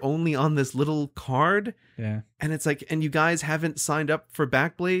ship. They're only on this little card. Yeah. And it's like, and you guys haven't signed up for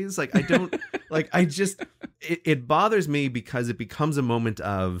Backblaze. Like, I don't, it bothers me because it becomes a moment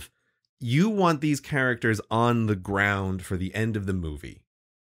of, you want these characters on the ground for the end of the movie.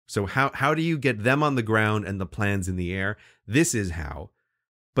 So how do you get them on the ground and the plans in the air? This is how.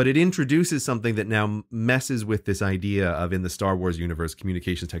 But it introduces something that now messes with this idea of, in the Star Wars universe,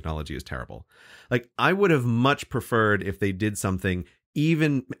 communications technology is terrible. Like, I would have much preferred if they did something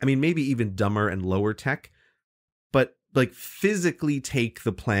maybe even dumber and lower tech, but like physically take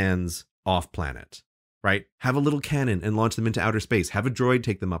the plans off planet, right? Have a little cannon and launch them into outer space. Have a droid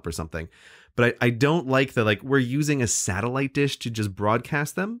take them up or something. But I don't like that, like, we're using a satellite dish to just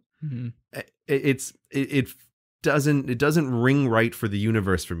broadcast them. Mm-hmm. It doesn't ring right for the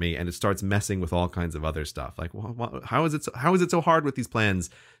universe for me, and it starts messing with all kinds of other stuff. Like, how is it so hard with these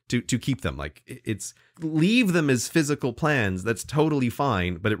plans to keep them? Like, it's leave them as physical plans. That's totally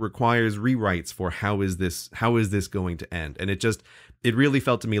fine, but it requires rewrites for how is this going to end? And it really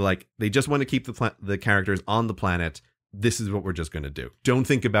felt to me like they just want to keep the characters on the planet. This is what we're just going to do. Don't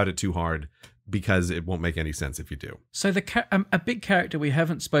think about it too hard, because it won't make any sense if you do. So a big character we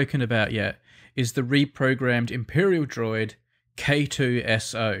haven't spoken about yet is the reprogrammed Imperial droid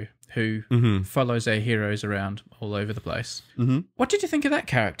K2SO, who follows our heroes around all over the place. Mm-hmm. What did you think of that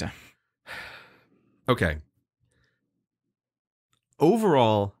character? Okay.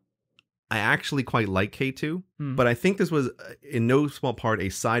 Overall, I actually quite like K2, but I think this was in no small part a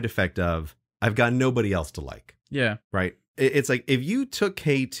side effect of, I've got nobody else to like. Yeah. Right? It's like, if you took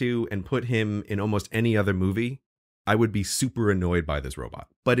K2 and put him in almost any other movie, I would be super annoyed by this robot.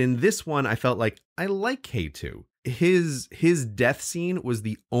 But in this one, I felt like I like K2. His death scene was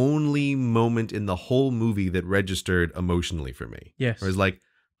the only moment in the whole movie that registered emotionally for me. Yes. Whereas, like,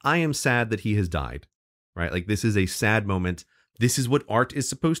 I am sad that he has died, right? Like, this is a sad moment. This is what art is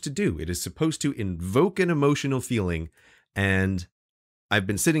supposed to do. It is supposed to invoke an emotional feeling. And I've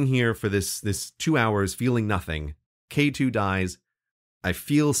been sitting here for this 2 hours feeling nothing. K2 dies. I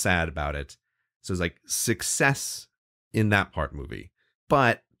feel sad about it. So it's like success in that part movie.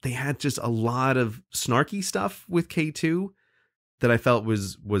 But they had just a lot of snarky stuff with K2 that I felt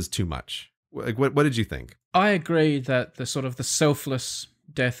was too much. Like, what did you think? I agree that the sort of the selfless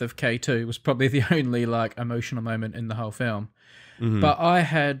death of K2 was probably the only like emotional moment in the whole film. Mm-hmm. But I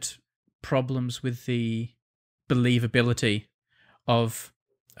had problems with the believability of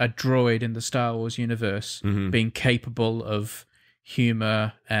a droid in the Star Wars universe being capable of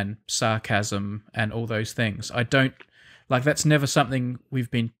humor and sarcasm and all those things. I don't like, that's never something we've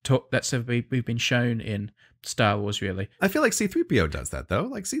been shown in Star Wars, really. I feel like C-3PO does that, though.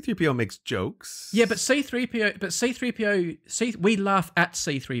 Like, C-3PO makes jokes. Yeah, but C-3PO, we laugh at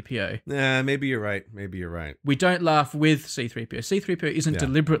C-3PO. Yeah, maybe you're right. We don't laugh with C-3PO. C-3PO isn't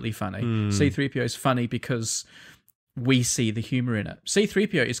deliberately funny. C-3PO is funny because we see the humor in it.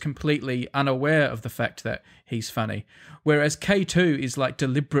 C-3PO is completely unaware of the fact that he's funny, whereas K2 is like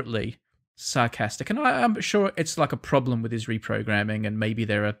deliberately sarcastic. And I'm sure it's like a problem with his reprogramming, and maybe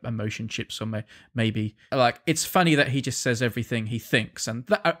there are emotion chips, or maybe like it's funny that he just says everything he thinks, and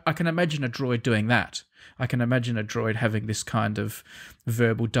I can imagine a droid doing that. I can imagine a droid having this kind of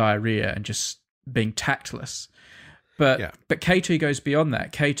verbal diarrhea and just being tactless. But K2 goes beyond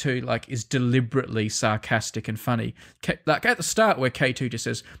that. K2 like is deliberately sarcastic and funny. Like at the start where K2 just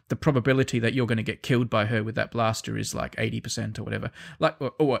says the probability that you're going to get killed by her with that blaster is like 80% or whatever. Like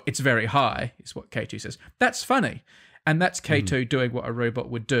or it's very high is what K2 says. That's funny. And that's K2 doing what a robot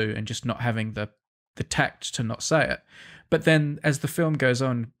would do and just not having the tact to not say it. But then as the film goes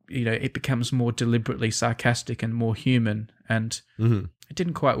on, you know, it becomes more deliberately sarcastic and more human, and it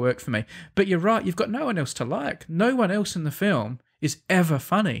didn't quite work for me. But you're right, you've got no one else to like. No one else in the film is ever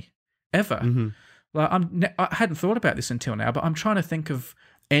funny, ever. Like I hadn't thought about this until now, but I'm trying to think of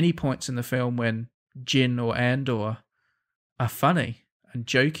any points in the film when Jin or Andor are funny and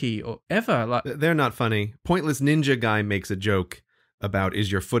jokey or ever. Like they're not funny. Pointless Ninja guy makes a joke about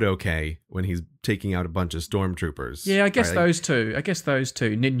is your foot okay when he's taking out a bunch of stormtroopers. Yeah, I guess those two.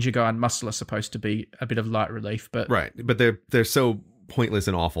 Ninja guy and Muscle are supposed to be a bit of light relief, but but they're so pointless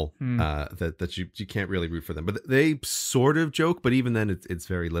and awful that you can't really root for them. But they sort of joke, but even then it's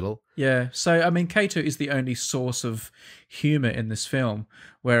very little. Yeah. So I mean, K2 is the only source of humor in this film,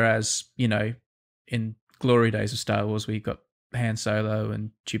 whereas you know, in glory days of Star Wars, we got Han Solo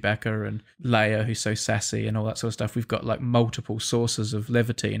and Chewbacca and Leia, who's so sassy and all that sort of stuff. We've got like multiple sources of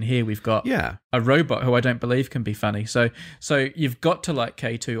levity, and here we've got a robot who I don't believe can be funny. So you've got to like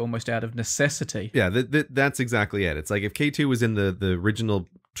K2 almost out of necessity. Yeah, that's exactly it. It's like if K2 was in the original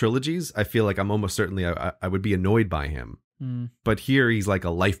trilogies, I feel like I'm almost certainly I would be annoyed by him. But here he's like a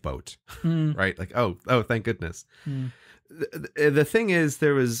lifeboat, right? Like oh, thank goodness. The thing is,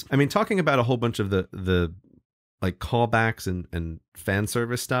 there was, I mean, talking about a whole bunch of the like callbacks and fan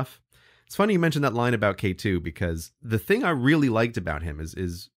service stuff. It's funny you mentioned that line about K2 because the thing I really liked about him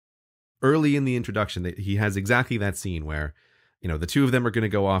is early in the introduction that he has exactly that scene where, you know, the two of them are going to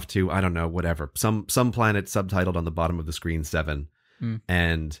go off to, I don't know, whatever, some planet subtitled on the bottom of the screen 7.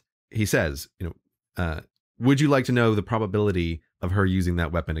 And he says, you know, would you like to know the probability of her using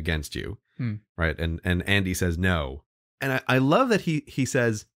that weapon against you? Right. And Andy says no. And I love that he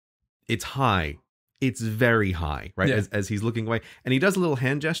says it's high. It's very high, right? Yeah. As he's looking away. And he does a little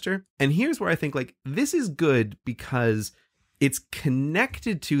hand gesture. And here's where I think, like, this is good because it's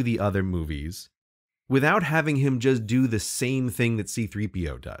connected to the other movies without having him just do the same thing that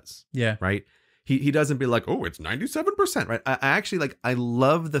C-3PO does. Yeah. Right? He doesn't be like, oh, it's 97%, right? I actually, like, I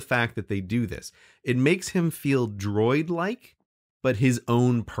love the fact that they do this. It makes him feel droid-like, but his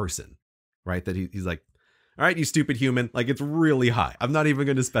own person, right? That he's like, all right, you stupid human. Like, it's really high. I'm not even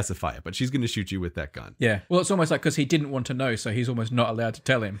going to specify it, but she's going to shoot you with that gun. Yeah. Well, it's almost like because he didn't want to know, so he's almost not allowed to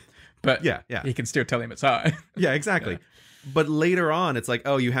tell him. But yeah. he can still tell him it's high. Yeah, exactly. Yeah. But later on, it's like,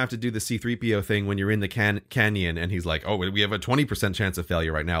 oh, you have to do the C-3PO thing when you're in the canyon. And he's like, oh, we have a 20% chance of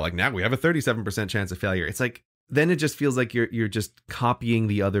failure right now. Like, now we have a 37% chance of failure. It's like, then it just feels like you're just copying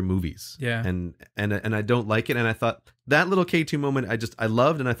the other movies. Yeah. And I don't like it. And I thought that little K2 moment, I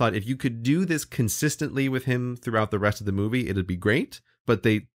loved. And I thought if you could do this consistently with him throughout the rest of the movie, it'd be great. But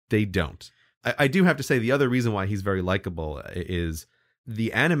they don't. I do have to say the other reason why he's very likable is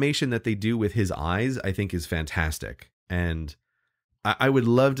the animation that they do with his eyes, I think is fantastic. And I would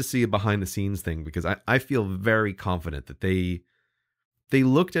love to see a behind the scenes thing because I feel very confident that they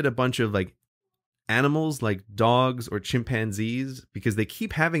looked at a bunch of like animals like dogs or chimpanzees because they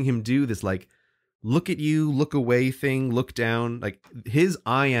keep having him do this like look at you, look away thing, look down. Like his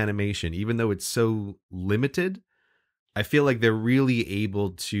eye animation, even though it's so limited, I feel like they're really able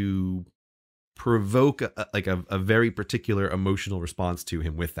to provoke a very particular emotional response to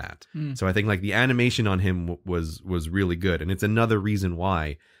him with that. So I think like the animation on him was really good, and it's another reason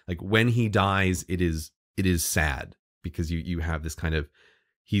why like when he dies it is sad because you have this kind of,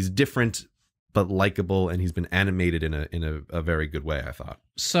 he's different but likable, and he's been animated in a very good way, I thought.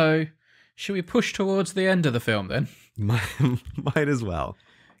 So should we push towards the end of the film then? Might as well.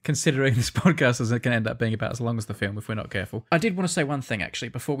 Considering this podcast is going to end up being about as long as the film if we're not careful. I did want to say one thing, actually,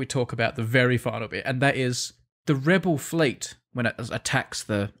 before we talk about the very final bit, and that is the Rebel fleet, when it attacks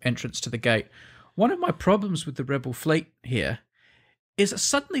the entrance to the gate. One of my problems with the Rebel fleet here is it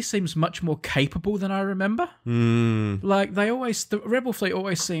suddenly seems much more capable than I remember. Like, the Rebel fleet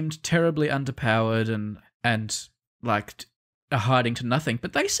always seemed terribly underpowered and like hiding to nothing,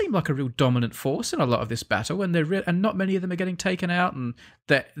 but they seem like a real dominant force in a lot of this battle, and and not many of them are getting taken out, and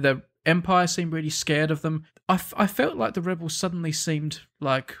the Empire seemed really scared of them. I felt like the Rebels suddenly seemed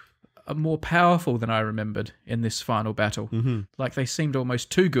like more powerful than I remembered in this final battle. Like they seemed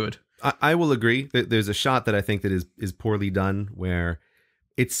almost too good. I will agree. There's a shot that I think that is poorly done where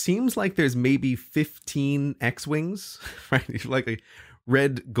it seems like there's maybe 15 X-Wings, right? Like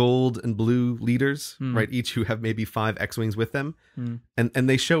red, gold, and blue leaders, right? Each who have maybe 5 X-Wings with them. And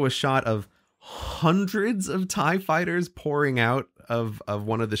they show a shot of hundreds of TIE fighters pouring out of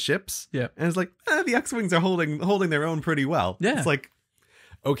one of the ships. Yeah. And it's like, the X-Wings are holding their own pretty well. Yeah. It's like,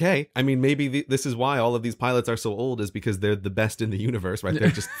 okay. I mean, maybe this is why all of these pilots are so old, is because they're the best in the universe, right? They're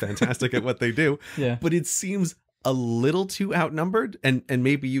just fantastic at what they do. Yeah. But it seems a little too outnumbered, and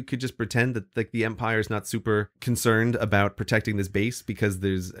maybe you could just pretend that like the Empire's not super concerned about protecting this base because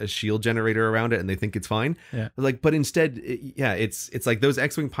there's a shield generator around it and they think it's fine. Yeah. But instead, it's like those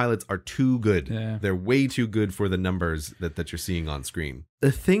X-Wing pilots are too good. Yeah. They're way too good for the numbers that you're seeing on screen.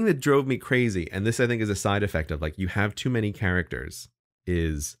 The thing that drove me crazy, and this I think is a side effect of like you have too many characters,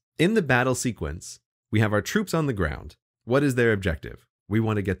 is in the battle sequence, we have our troops on the ground. What is their objective? We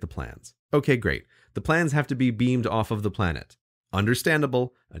want to get the plans. Okay, great. The plans have to be beamed off of the planet.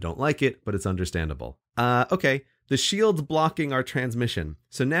 Understandable. I don't like it, but it's understandable. Okay, the shield's blocking our transmission.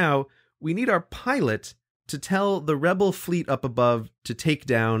 So now we need our pilot to tell the rebel fleet up above to take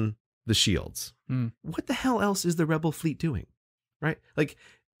down the shields. What the hell else is the rebel fleet doing? Right? Like,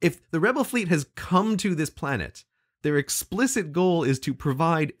 if the rebel fleet has come to this planet, their explicit goal is to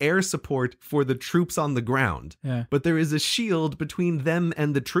provide air support for the troops on the ground. Yeah. But there is a shield between them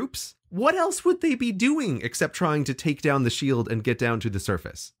and the troops. What else would they be doing except trying to take down the shield and get down to the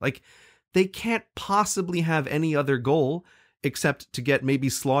surface? Like, they can't possibly have any other goal except to get maybe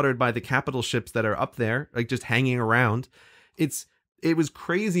slaughtered by the capital ships that are up there, like just hanging around. It was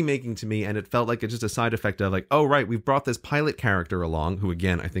crazy making to me, and it felt like it's just a side effect of like, oh, right, we've brought this pilot character along, who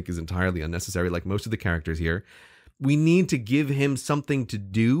again, I think is entirely unnecessary, like most of the characters here. We need to give him something to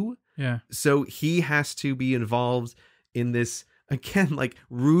do. Yeah. So he has to be involved in this, again, like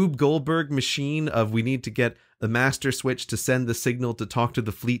Rube Goldberg machine of we need to get the master switch to send the signal to talk to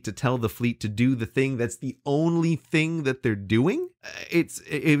the fleet, to tell the fleet to do the thing that's the only thing that they're doing.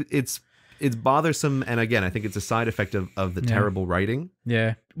 It's bothersome. And again, I think it's a side effect of the terrible writing.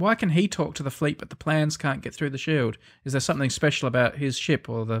 Yeah. Why can he talk to the fleet, but the plans can't get through the shield? Is there something special about his ship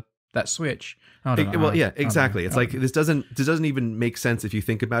or that switch? I don't know. Well, yeah, exactly. It's like this doesn't even make sense if you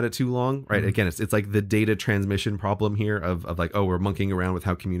think about it too long, right? Again, it's like the data transmission problem here of like, oh, we're monkeying around with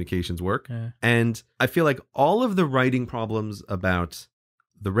how communications work. Yeah. And I feel like all of the writing problems about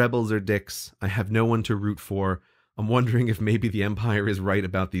the rebels are dicks. I have no one to root for. I'm wondering if maybe the Empire is right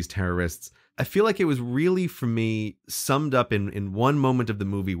about these terrorists. I feel like it was really, for me, summed up in one moment of the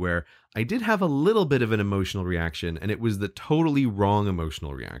movie where I did have a little bit of an emotional reaction, and it was the totally wrong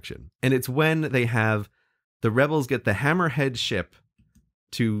emotional reaction. And it's when they have the rebels get the Hammerhead ship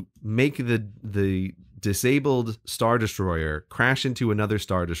to make the disabled Star Destroyer crash into another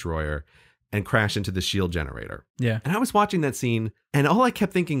Star Destroyer and crash into the shield generator. Yeah. And I was watching that scene, and all I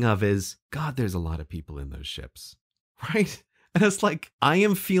kept thinking of is, God, there's a lot of people in those ships, right? And it's like, I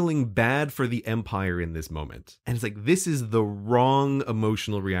am feeling bad for the Empire in this moment. And it's like, this is the wrong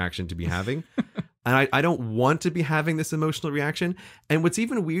emotional reaction to be having. And I don't want to be having this emotional reaction. And what's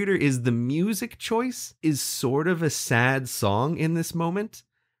even weirder is the music choice is sort of a sad song in this moment.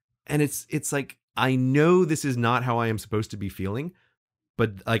 And it's like, I know this is not how I am supposed to be feeling,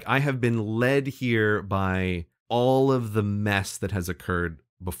 but like I have been led here by all of the mess that has occurred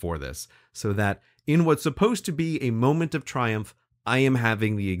before this, so that in what's supposed to be a moment of triumph, I am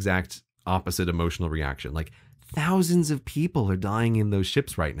having the exact opposite emotional reaction. Like, thousands of people are dying in those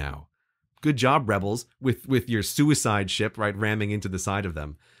ships right now. Good job, rebels, with your suicide ship, right, ramming into the side of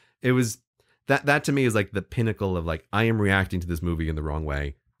them. It was that to me is like the pinnacle of like, I am reacting to this movie in the wrong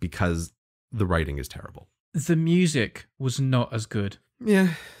way because the writing is terrible. The music was not as good.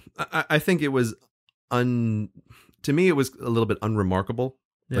 Yeah, I think it was to me it was a little bit unremarkable.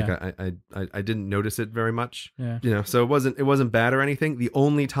 Yeah. Like I didn't notice it very much. Yeah. You know, so it wasn't bad or anything. The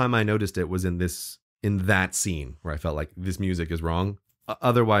only time I noticed it was in that scene where I felt like this music is wrong.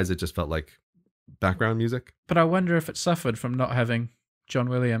 Otherwise, it just felt like background music. But I wonder if it suffered from not having John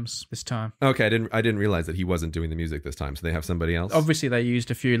Williams this time. Okay, I didn't realize that he wasn't doing the music this time. So they have somebody else. Obviously, they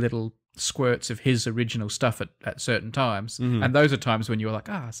used a few little squirts of his original stuff at certain times, and those are times when you were like,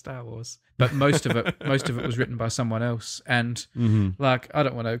 Star Wars. But most of it was written by someone else, and like, I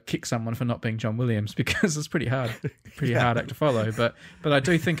don't want to kick someone for not being John Williams because it's pretty hard act to follow. But I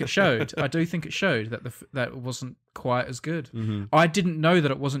do think it showed. I do think it showed that that it wasn't quite as good. I didn't know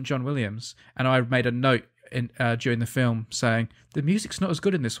that it wasn't John Williams, and I made a note during the film saying the music's not as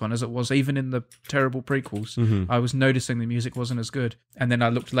good in this one as it was even in the terrible prequels. I was noticing the music wasn't as good, and then I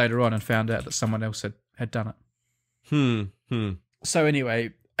looked later on and found out that someone else had done it. So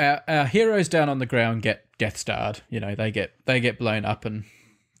anyway, our heroes down on the ground get Death Starred. You know, they get blown up, and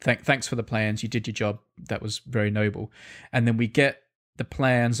thanks for the plans. You did your job. That was very noble. And then we get the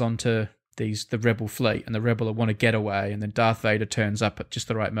plans onto the rebel fleet, and the rebel want to get away, and then Darth Vader turns up at just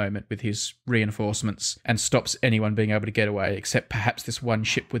the right moment with his reinforcements and stops anyone being able to get away except perhaps this one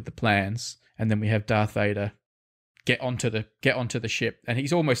ship with the plans. And then we have Darth Vader get onto the ship, and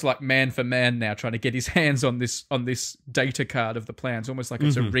he's almost like man for man now, trying to get his hands on this data card of the plans, almost like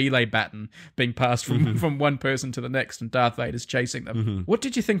it's a relay baton being passed from one person to the next, and Darth Vader's chasing them. What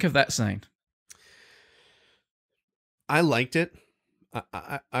did you think of that scene? I liked it.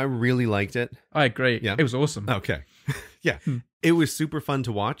 I really liked it. I agree. Yeah, it was awesome. Okay. Yeah, it was super fun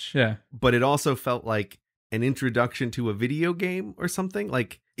to watch. Yeah, but it also felt like an introduction to a video game or something.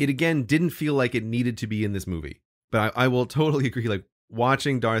 Like, it again didn't feel like it needed to be in this movie. But I will totally agree, like,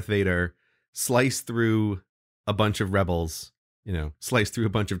 watching Darth Vader slice through a bunch of rebels, slice through a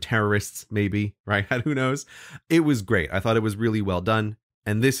bunch of terrorists, maybe, right? Who knows? It was great. I thought it was really well done.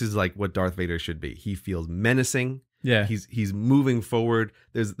 And this is like what Darth Vader should be. He feels menacing. Yeah. He's moving forward.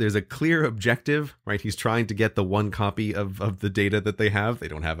 There's a clear objective, right? He's trying to get the one copy of the data that they have. They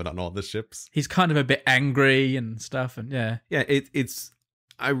don't have it on all the ships. He's kind of a bit angry and stuff, and yeah. Yeah,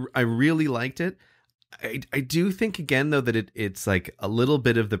 I really liked it. I do think, again, though, that it's like a little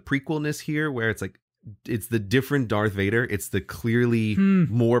bit of the prequelness here, where it's like it's the different Darth Vader. It's the clearly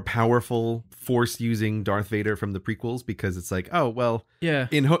more powerful force-using Darth Vader from the prequels, because it's like, oh well, yeah.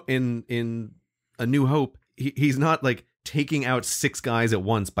 In A New Hope, he's not like taking out 6 guys at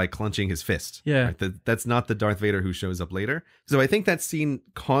once by clenching his fist. Yeah, right? That's not the Darth Vader who shows up later. So I think that scene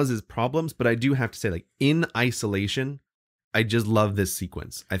causes problems, but I do have to say, like, in isolation, I just love this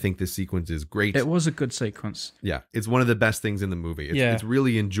sequence. I think this sequence is great. It was a good sequence. Yeah, it's one of the best things in the movie. It's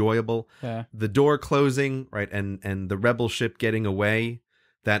really enjoyable. Yeah. The door closing, right, and the rebel ship getting away,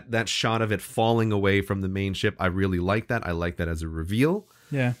 that shot of it falling away from the main ship, I really like that. I like that as a reveal.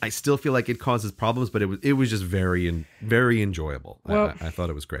 Yeah. I still feel like it causes problems, but it was just very enjoyable. Well, I thought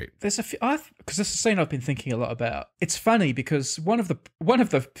it was great. There's a few, because this is a scene I've been thinking a lot about. It's funny because one of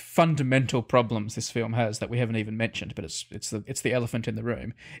the fundamental problems this film has that we haven't even mentioned, but it's the elephant in the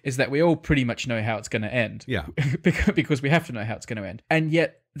room, is that we all pretty much know how it's going to end. Yeah. because we have to know how it's going to end. And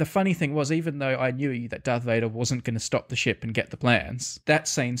yet the funny thing was, even though I knew that Darth Vader wasn't going to stop the ship and get the plans, that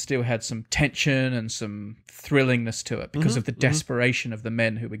scene still had some tension and some thrillingness to it because of the desperation of the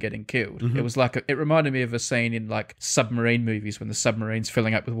men who were getting killed. It was like it reminded me of a scene in like submarine movies when the submarine's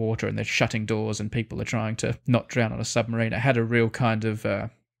filling up with water and they're shutting doors and people are trying to not drown on a submarine. It had a real kind of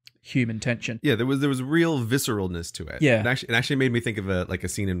human tension. Yeah, there was real visceralness to it. Yeah. It actually made me think of a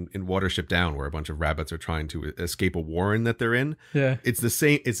scene in Watership Down where a bunch of rabbits are trying to escape a warren that they're in. Yeah. It's the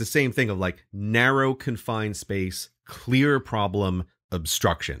same thing of like narrow, confined space, clear problem,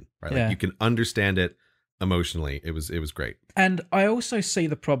 obstruction, right? Like you can understand it emotionally. It was great. And I also see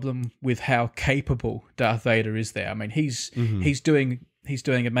the problem with how capable Darth Vader is there. I mean, he's doing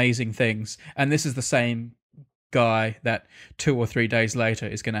amazing things, and this is the same guy that 2 or 3 days later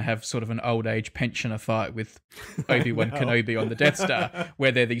is going to have sort of an old age pensioner fight with Obi-Wan Kenobi on the Death Star,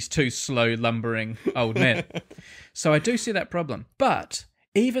 where they're these 2 slow, lumbering old men. So I do see that problem. But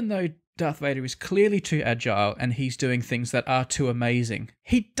even though Darth Vader is clearly too agile and he's doing things that are too amazing,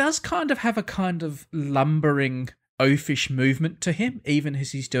 he does kind of have a kind of lumbering, oafish movement to him, even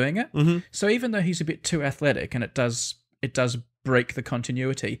as he's doing it. So even though he's a bit too athletic, and it does break the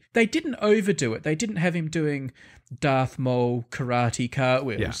continuity, they didn't overdo it. They didn't have him doing Darth Maul karate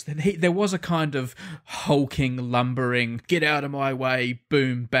cartwheels. Yeah. There was a kind of hulking, lumbering, get out of my way,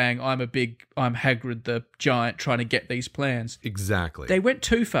 boom, bang, I'm Hagrid the giant trying to get these plans. Exactly. They went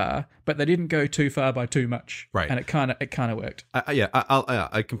too far, but they didn't go too far by too much. Right. And it kind of worked.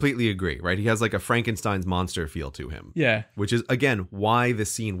 I completely agree, right? He has like a Frankenstein's monster feel to him. Yeah. Which is, again, why the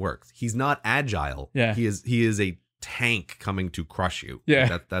scene works. He's not agile. Yeah. He is a tank coming to crush you.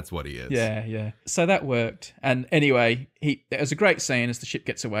 Yeah. That's what he is. Yeah. So that worked. And anyway, it was a great scene as the ship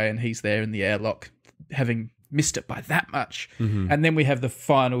gets away and he's there in the airlock, having missed it by that much. And then we have the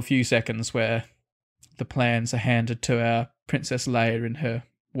final few seconds where the plans are handed to our Princess Leia in her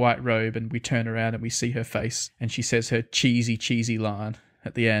white robe, and we turn around and we see her face, and she says her cheesy line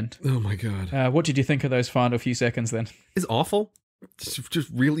at the end. Oh my God. What did you think of those final few seconds then? It's awful. Just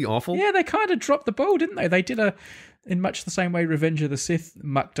really awful. Yeah, they kind of dropped the ball, didn't they? They did in much the same way Revenge of the Sith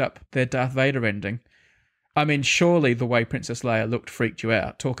mucked up their Darth Vader ending. I mean, surely the way Princess Leia looked freaked you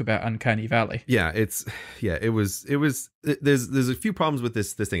out. Talk about Uncanny Valley. Yeah, it was. There's a few problems with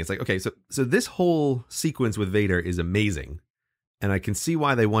this thing. It's like, okay, so this whole sequence with Vader is amazing, and I can see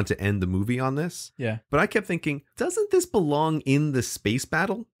why they want to end the movie on this. Yeah. But I kept thinking, doesn't this belong in the space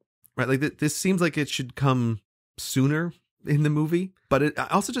battle? Right? Like this seems like it should come sooner in the movie. But I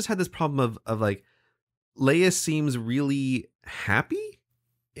also just had this problem of like, Leia seems really happy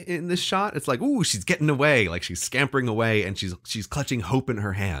in this shot. It's like, ooh, she's getting away, like she's scampering away, and she's clutching hope in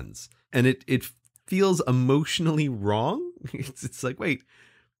her hands, and it feels emotionally wrong. It's like, wait,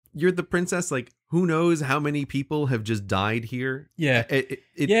 you're the princess. Like, who knows how many people have just died here? Yeah,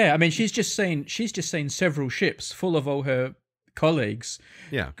 yeah. I mean, she's just seen several ships full of all her colleagues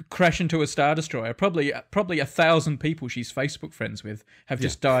crash into a Star Destroyer. Probably 1,000 people she's Facebook friends with have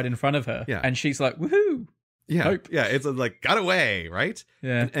just died in front of her. Yeah. And she's like, woohoo. Yeah. Hope. Yeah. It's like, got away, right?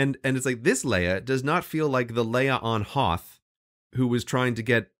 Yeah. And it's like, this Leia does not feel like the Leia on Hoth who was trying to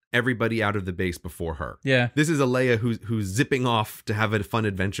get everybody out of the base before her. Yeah. This is a Leia who's zipping off to have a fun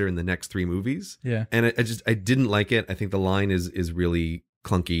adventure in the next 3 movies. Yeah. And I didn't like it. I think the line is really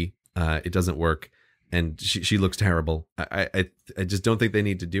clunky. It doesn't work. And she looks terrible. I just don't think they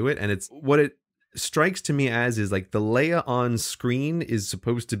need to do it. And it's what it strikes to me as is like the Leia on screen is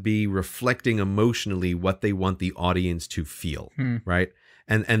supposed to be reflecting emotionally what they want the audience to feel, right?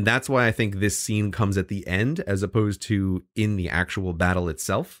 And that's why I think this scene comes at the end as opposed to in the actual battle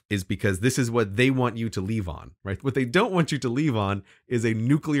itself, is because this is what they want you to leave on, right? What they don't want you to leave on is a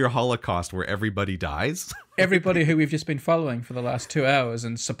nuclear holocaust where everybody dies. Everybody who we've just been following for the last 2 hours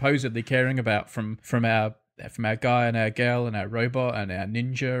and supposedly caring about from our guy and our girl and our robot and our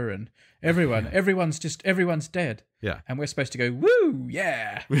ninja and everyone. Everyone's dead. Yeah. And we're supposed to go, woo,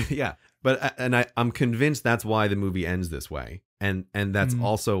 yeah. Yeah. But I'm convinced that's why the movie ends this way. And that's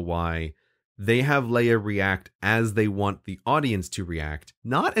also why they have Leia react as they want the audience to react,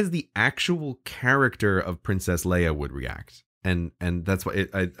 not as the actual character of Princess Leia would react. And that's why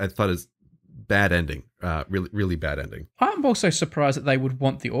I thought it's bad ending. Really, really bad ending. I'm also surprised that they would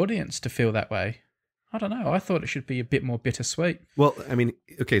want the audience to feel that way. I don't know. I thought it should be a bit more bittersweet. Well, I mean,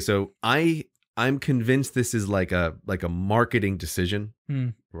 okay, so I'm convinced this is like a marketing decision,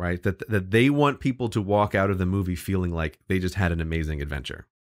 right? That they want people to walk out of the movie feeling like they just had an amazing adventure.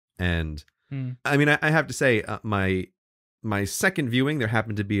 And I mean, I have to say, my second viewing, there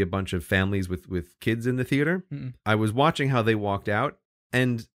happened to be a bunch of families with kids in the theater. I was watching how they walked out,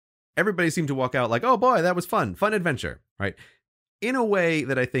 and everybody seemed to walk out like, oh boy, that was fun adventure, right? In a way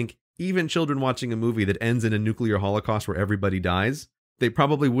that I think even children watching a movie that ends in a nuclear holocaust where everybody dies, they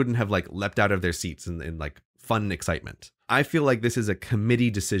probably wouldn't have like leapt out of their seats in like fun excitement. I feel like this is a committee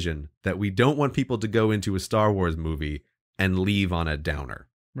decision that we don't want people to go into a Star Wars movie and leave on a downer.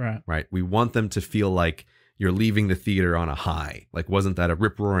 Right. We want them to feel like you're leaving the theater on a high. Like, wasn't that a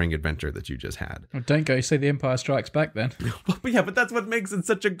rip-roaring adventure that you just had? Well, don't go see The Empire Strikes Back then. Well, yeah, but that's what makes it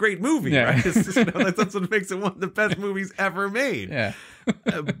such a great movie, right? It's just, that's what makes it one of the best movies ever made. Yeah.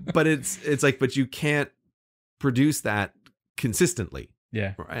 But it's like, but you can't produce that consistently.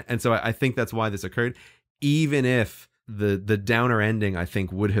 Yeah. Right? And so I think that's why this occurred. Even if the downer ending, I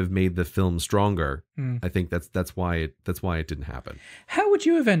think, would have made the film stronger. I think that's why it didn't happen. How would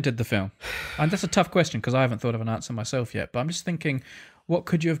you have ended the film? And that's a tough question because I haven't thought of an answer myself yet. But I'm just thinking, what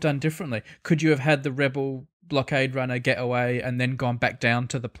could you have done differently? Could you have had the rebel blockade runner get away and then gone back down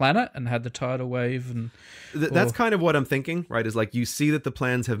to the planet and had the tidal wave? And that's kind of what I'm thinking, right? Is like you see that the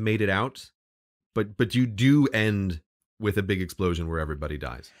plans have made it out, but you do end with a big explosion where everybody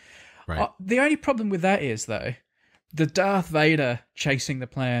dies, right? The only problem with that is, though, the Darth Vader chasing the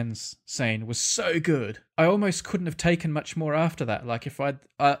plans scene was so good. I almost couldn't have taken much more after that. Like if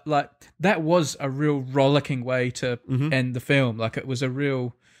that was a real rollicking way to end the film. Like it was a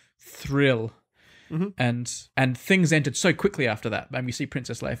real thrill. And things ended so quickly after that. And we see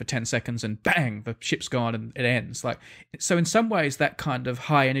Princess Leia for 10 seconds and bang, the ship's gone and it ends. Like, so in some ways that kind of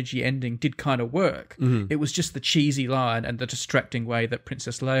high energy ending did kind of work. It was just the cheesy line and the distracting way that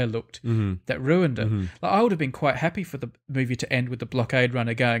Princess Leia looked that ruined it. Like, I would have been quite happy for the movie to end with the blockade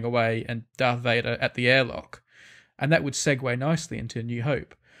runner going away and Darth Vader at the airlock. And that would segue nicely into New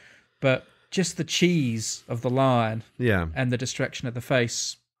Hope. But just the cheese of the line and the distraction of the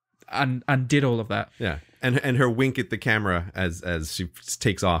face undid all of that. Yeah. And her wink at the camera as she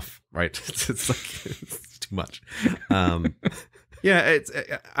takes off, right? It's like it's too much. Yeah,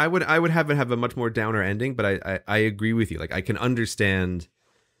 I would have it have a much more downer ending, but I agree with you. Like I can understand,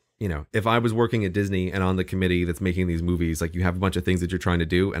 you know, if I was working at Disney and on the committee that's making these movies, like you have a bunch of things that you're trying to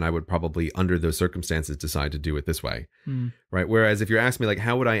do, and I would probably, under those circumstances, decide to do it this way. Right? Whereas if you're asking me like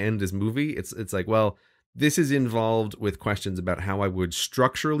how would I end this movie, it's like, well, this is involved with questions about how I would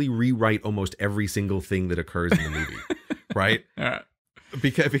structurally rewrite almost every single thing that occurs in the movie, right?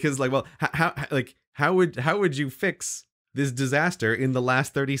 Because like, well, how would you fix this disaster in the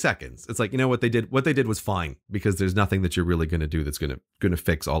last 30 seconds? It's like, you know, what they did was fine, because there's nothing that you're really going to do that's going to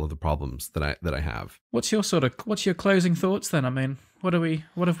fix all of the problems that I have. What's your closing thoughts then? I mean, what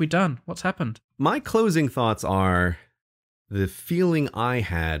have we done? What's happened? My closing thoughts are the feeling I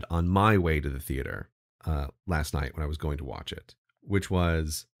had on my way to the theater last night when I was going to watch it, which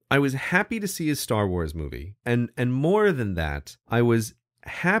was I was happy to see a Star Wars movie. And more than that, I was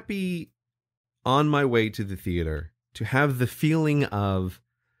happy on my way to the theater to have the feeling of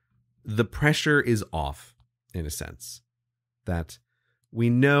the pressure is off, in a sense. That we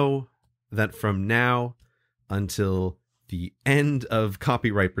know that from now until the end of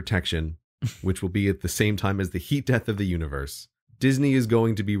copyright protection, which will be at the same time as the heat death of the universe, Disney is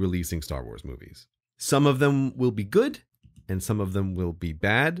going to be releasing Star Wars movies. Some of them will be good, and some of them will be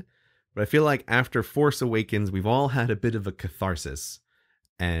bad. But I feel like after Force Awakens, we've all had a bit of a catharsis.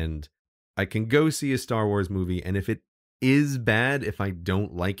 And I can go see a Star Wars movie, and if it is bad, if I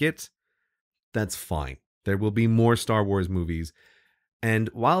don't like it, that's fine. There will be more Star Wars movies. And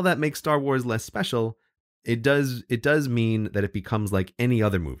while that makes Star Wars less special, it does mean that it becomes like any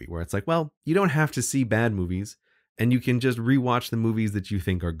other movie, where it's like, well, you don't have to see bad movies, and you can just rewatch the movies that you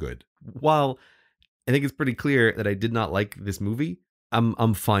think are good. While I think it's pretty clear that I did not like this movie,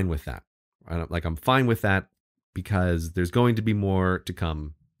 I'm fine with that. I'm fine with that because there's going to be more to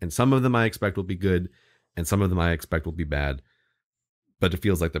come, and some of them I expect will be good, and some of them I expect will be bad. But it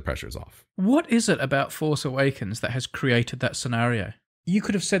feels like the pressure's off. What is it about Force Awakens that has created that scenario? You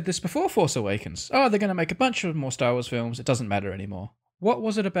could have said this before Force Awakens. Oh, they're going to make a bunch of more Star Wars films. It doesn't matter anymore. What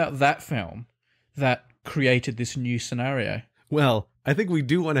was it about that film that created this new scenario? Well, I think we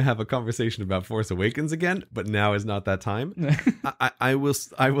do want to have a conversation about Force Awakens again, but now is not that time. I will,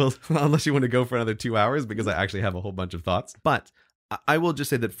 unless you want to go for another 2 hours, because I actually have a whole bunch of thoughts. But I will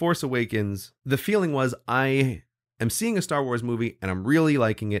just say that Force Awakens, the feeling was I am seeing a Star Wars movie and I'm really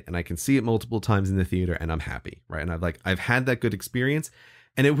liking it, and I can see it multiple times in the theater and I'm happy, right? And I've had that good experience,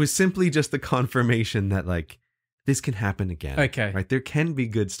 and it was simply just the confirmation that like this can happen again. Okay. Right? There can be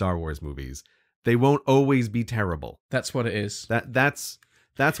good Star Wars movies. They won't always be terrible. That's what it is. That's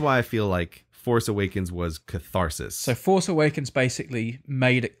why I feel like Force Awakens was catharsis. So Force Awakens basically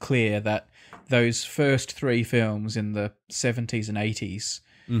made it clear that those first three films in the 70s and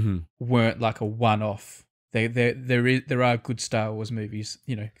 80s weren't like a one-off. There are good Star Wars movies,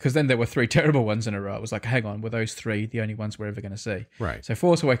 you know, because then there were three terrible ones in a row. It was like, hang on, were those three the only ones we're ever going to see? Right. So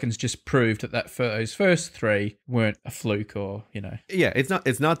Force Awakens just proved that those first three weren't a fluke, or, you know. Yeah, it's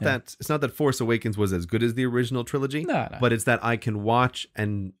not that Force Awakens was as good as the original trilogy. No. But it's that I can watch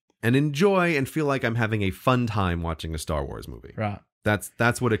and enjoy and feel like I'm having a fun time watching a Star Wars movie. Right.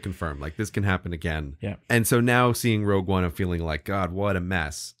 That's what it confirmed. Like, this can happen again. Yeah. And so now seeing Rogue One, I'm feeling like, God, what a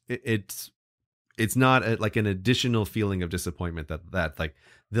mess. It's not like an additional feeling of disappointment that like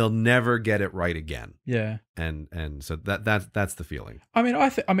they'll never get it right again. Yeah. And so that's the feeling. I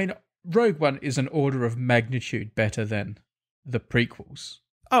mean, Rogue One is an order of magnitude better than the prequels.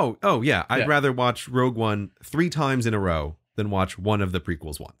 Oh yeah. I'd rather watch Rogue One 3 times in a row than watch one of the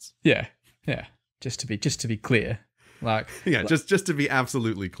prequels once. Yeah. Yeah. Just to be clear. Like, yeah, just to be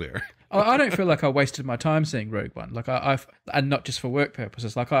absolutely clear. I don't feel like I wasted my time seeing Rogue One. Like and not just for work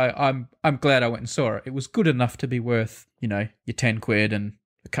purposes. Like I'm glad I went and saw it. It was good enough to be worth, you know, your £10 and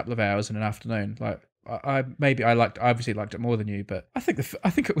a couple of hours in an afternoon. Like I obviously liked it more than you, but I think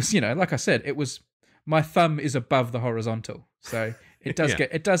it was, you know, like I said, it was, my thumb is above the horizontal, so it does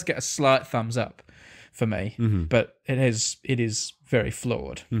get a slight thumbs up for me, but it is very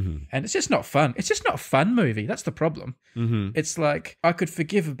flawed, and it's just not fun. It's just not a fun movie. That's the problem. It's like, I could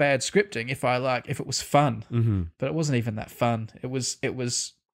forgive a bad scripting if it was fun, but it wasn't even that fun.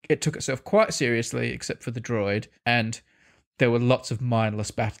 It took itself quite seriously, except for the droid, and there were lots of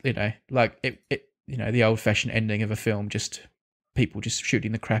mindless battle. You know, like you know, the old-fashioned ending of a film, just people just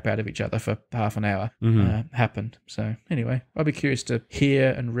shooting the crap out of each other for half an hour happened. So anyway, I'll be curious to hear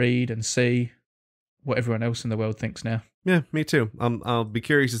and read and see what everyone else in the world thinks now. Yeah, me too. I'll be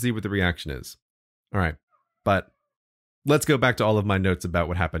curious to see what the reaction is. All right, but let's go back to all of my notes about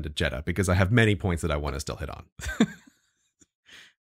what happened at Jeddah, because I have many points that I want to still hit on.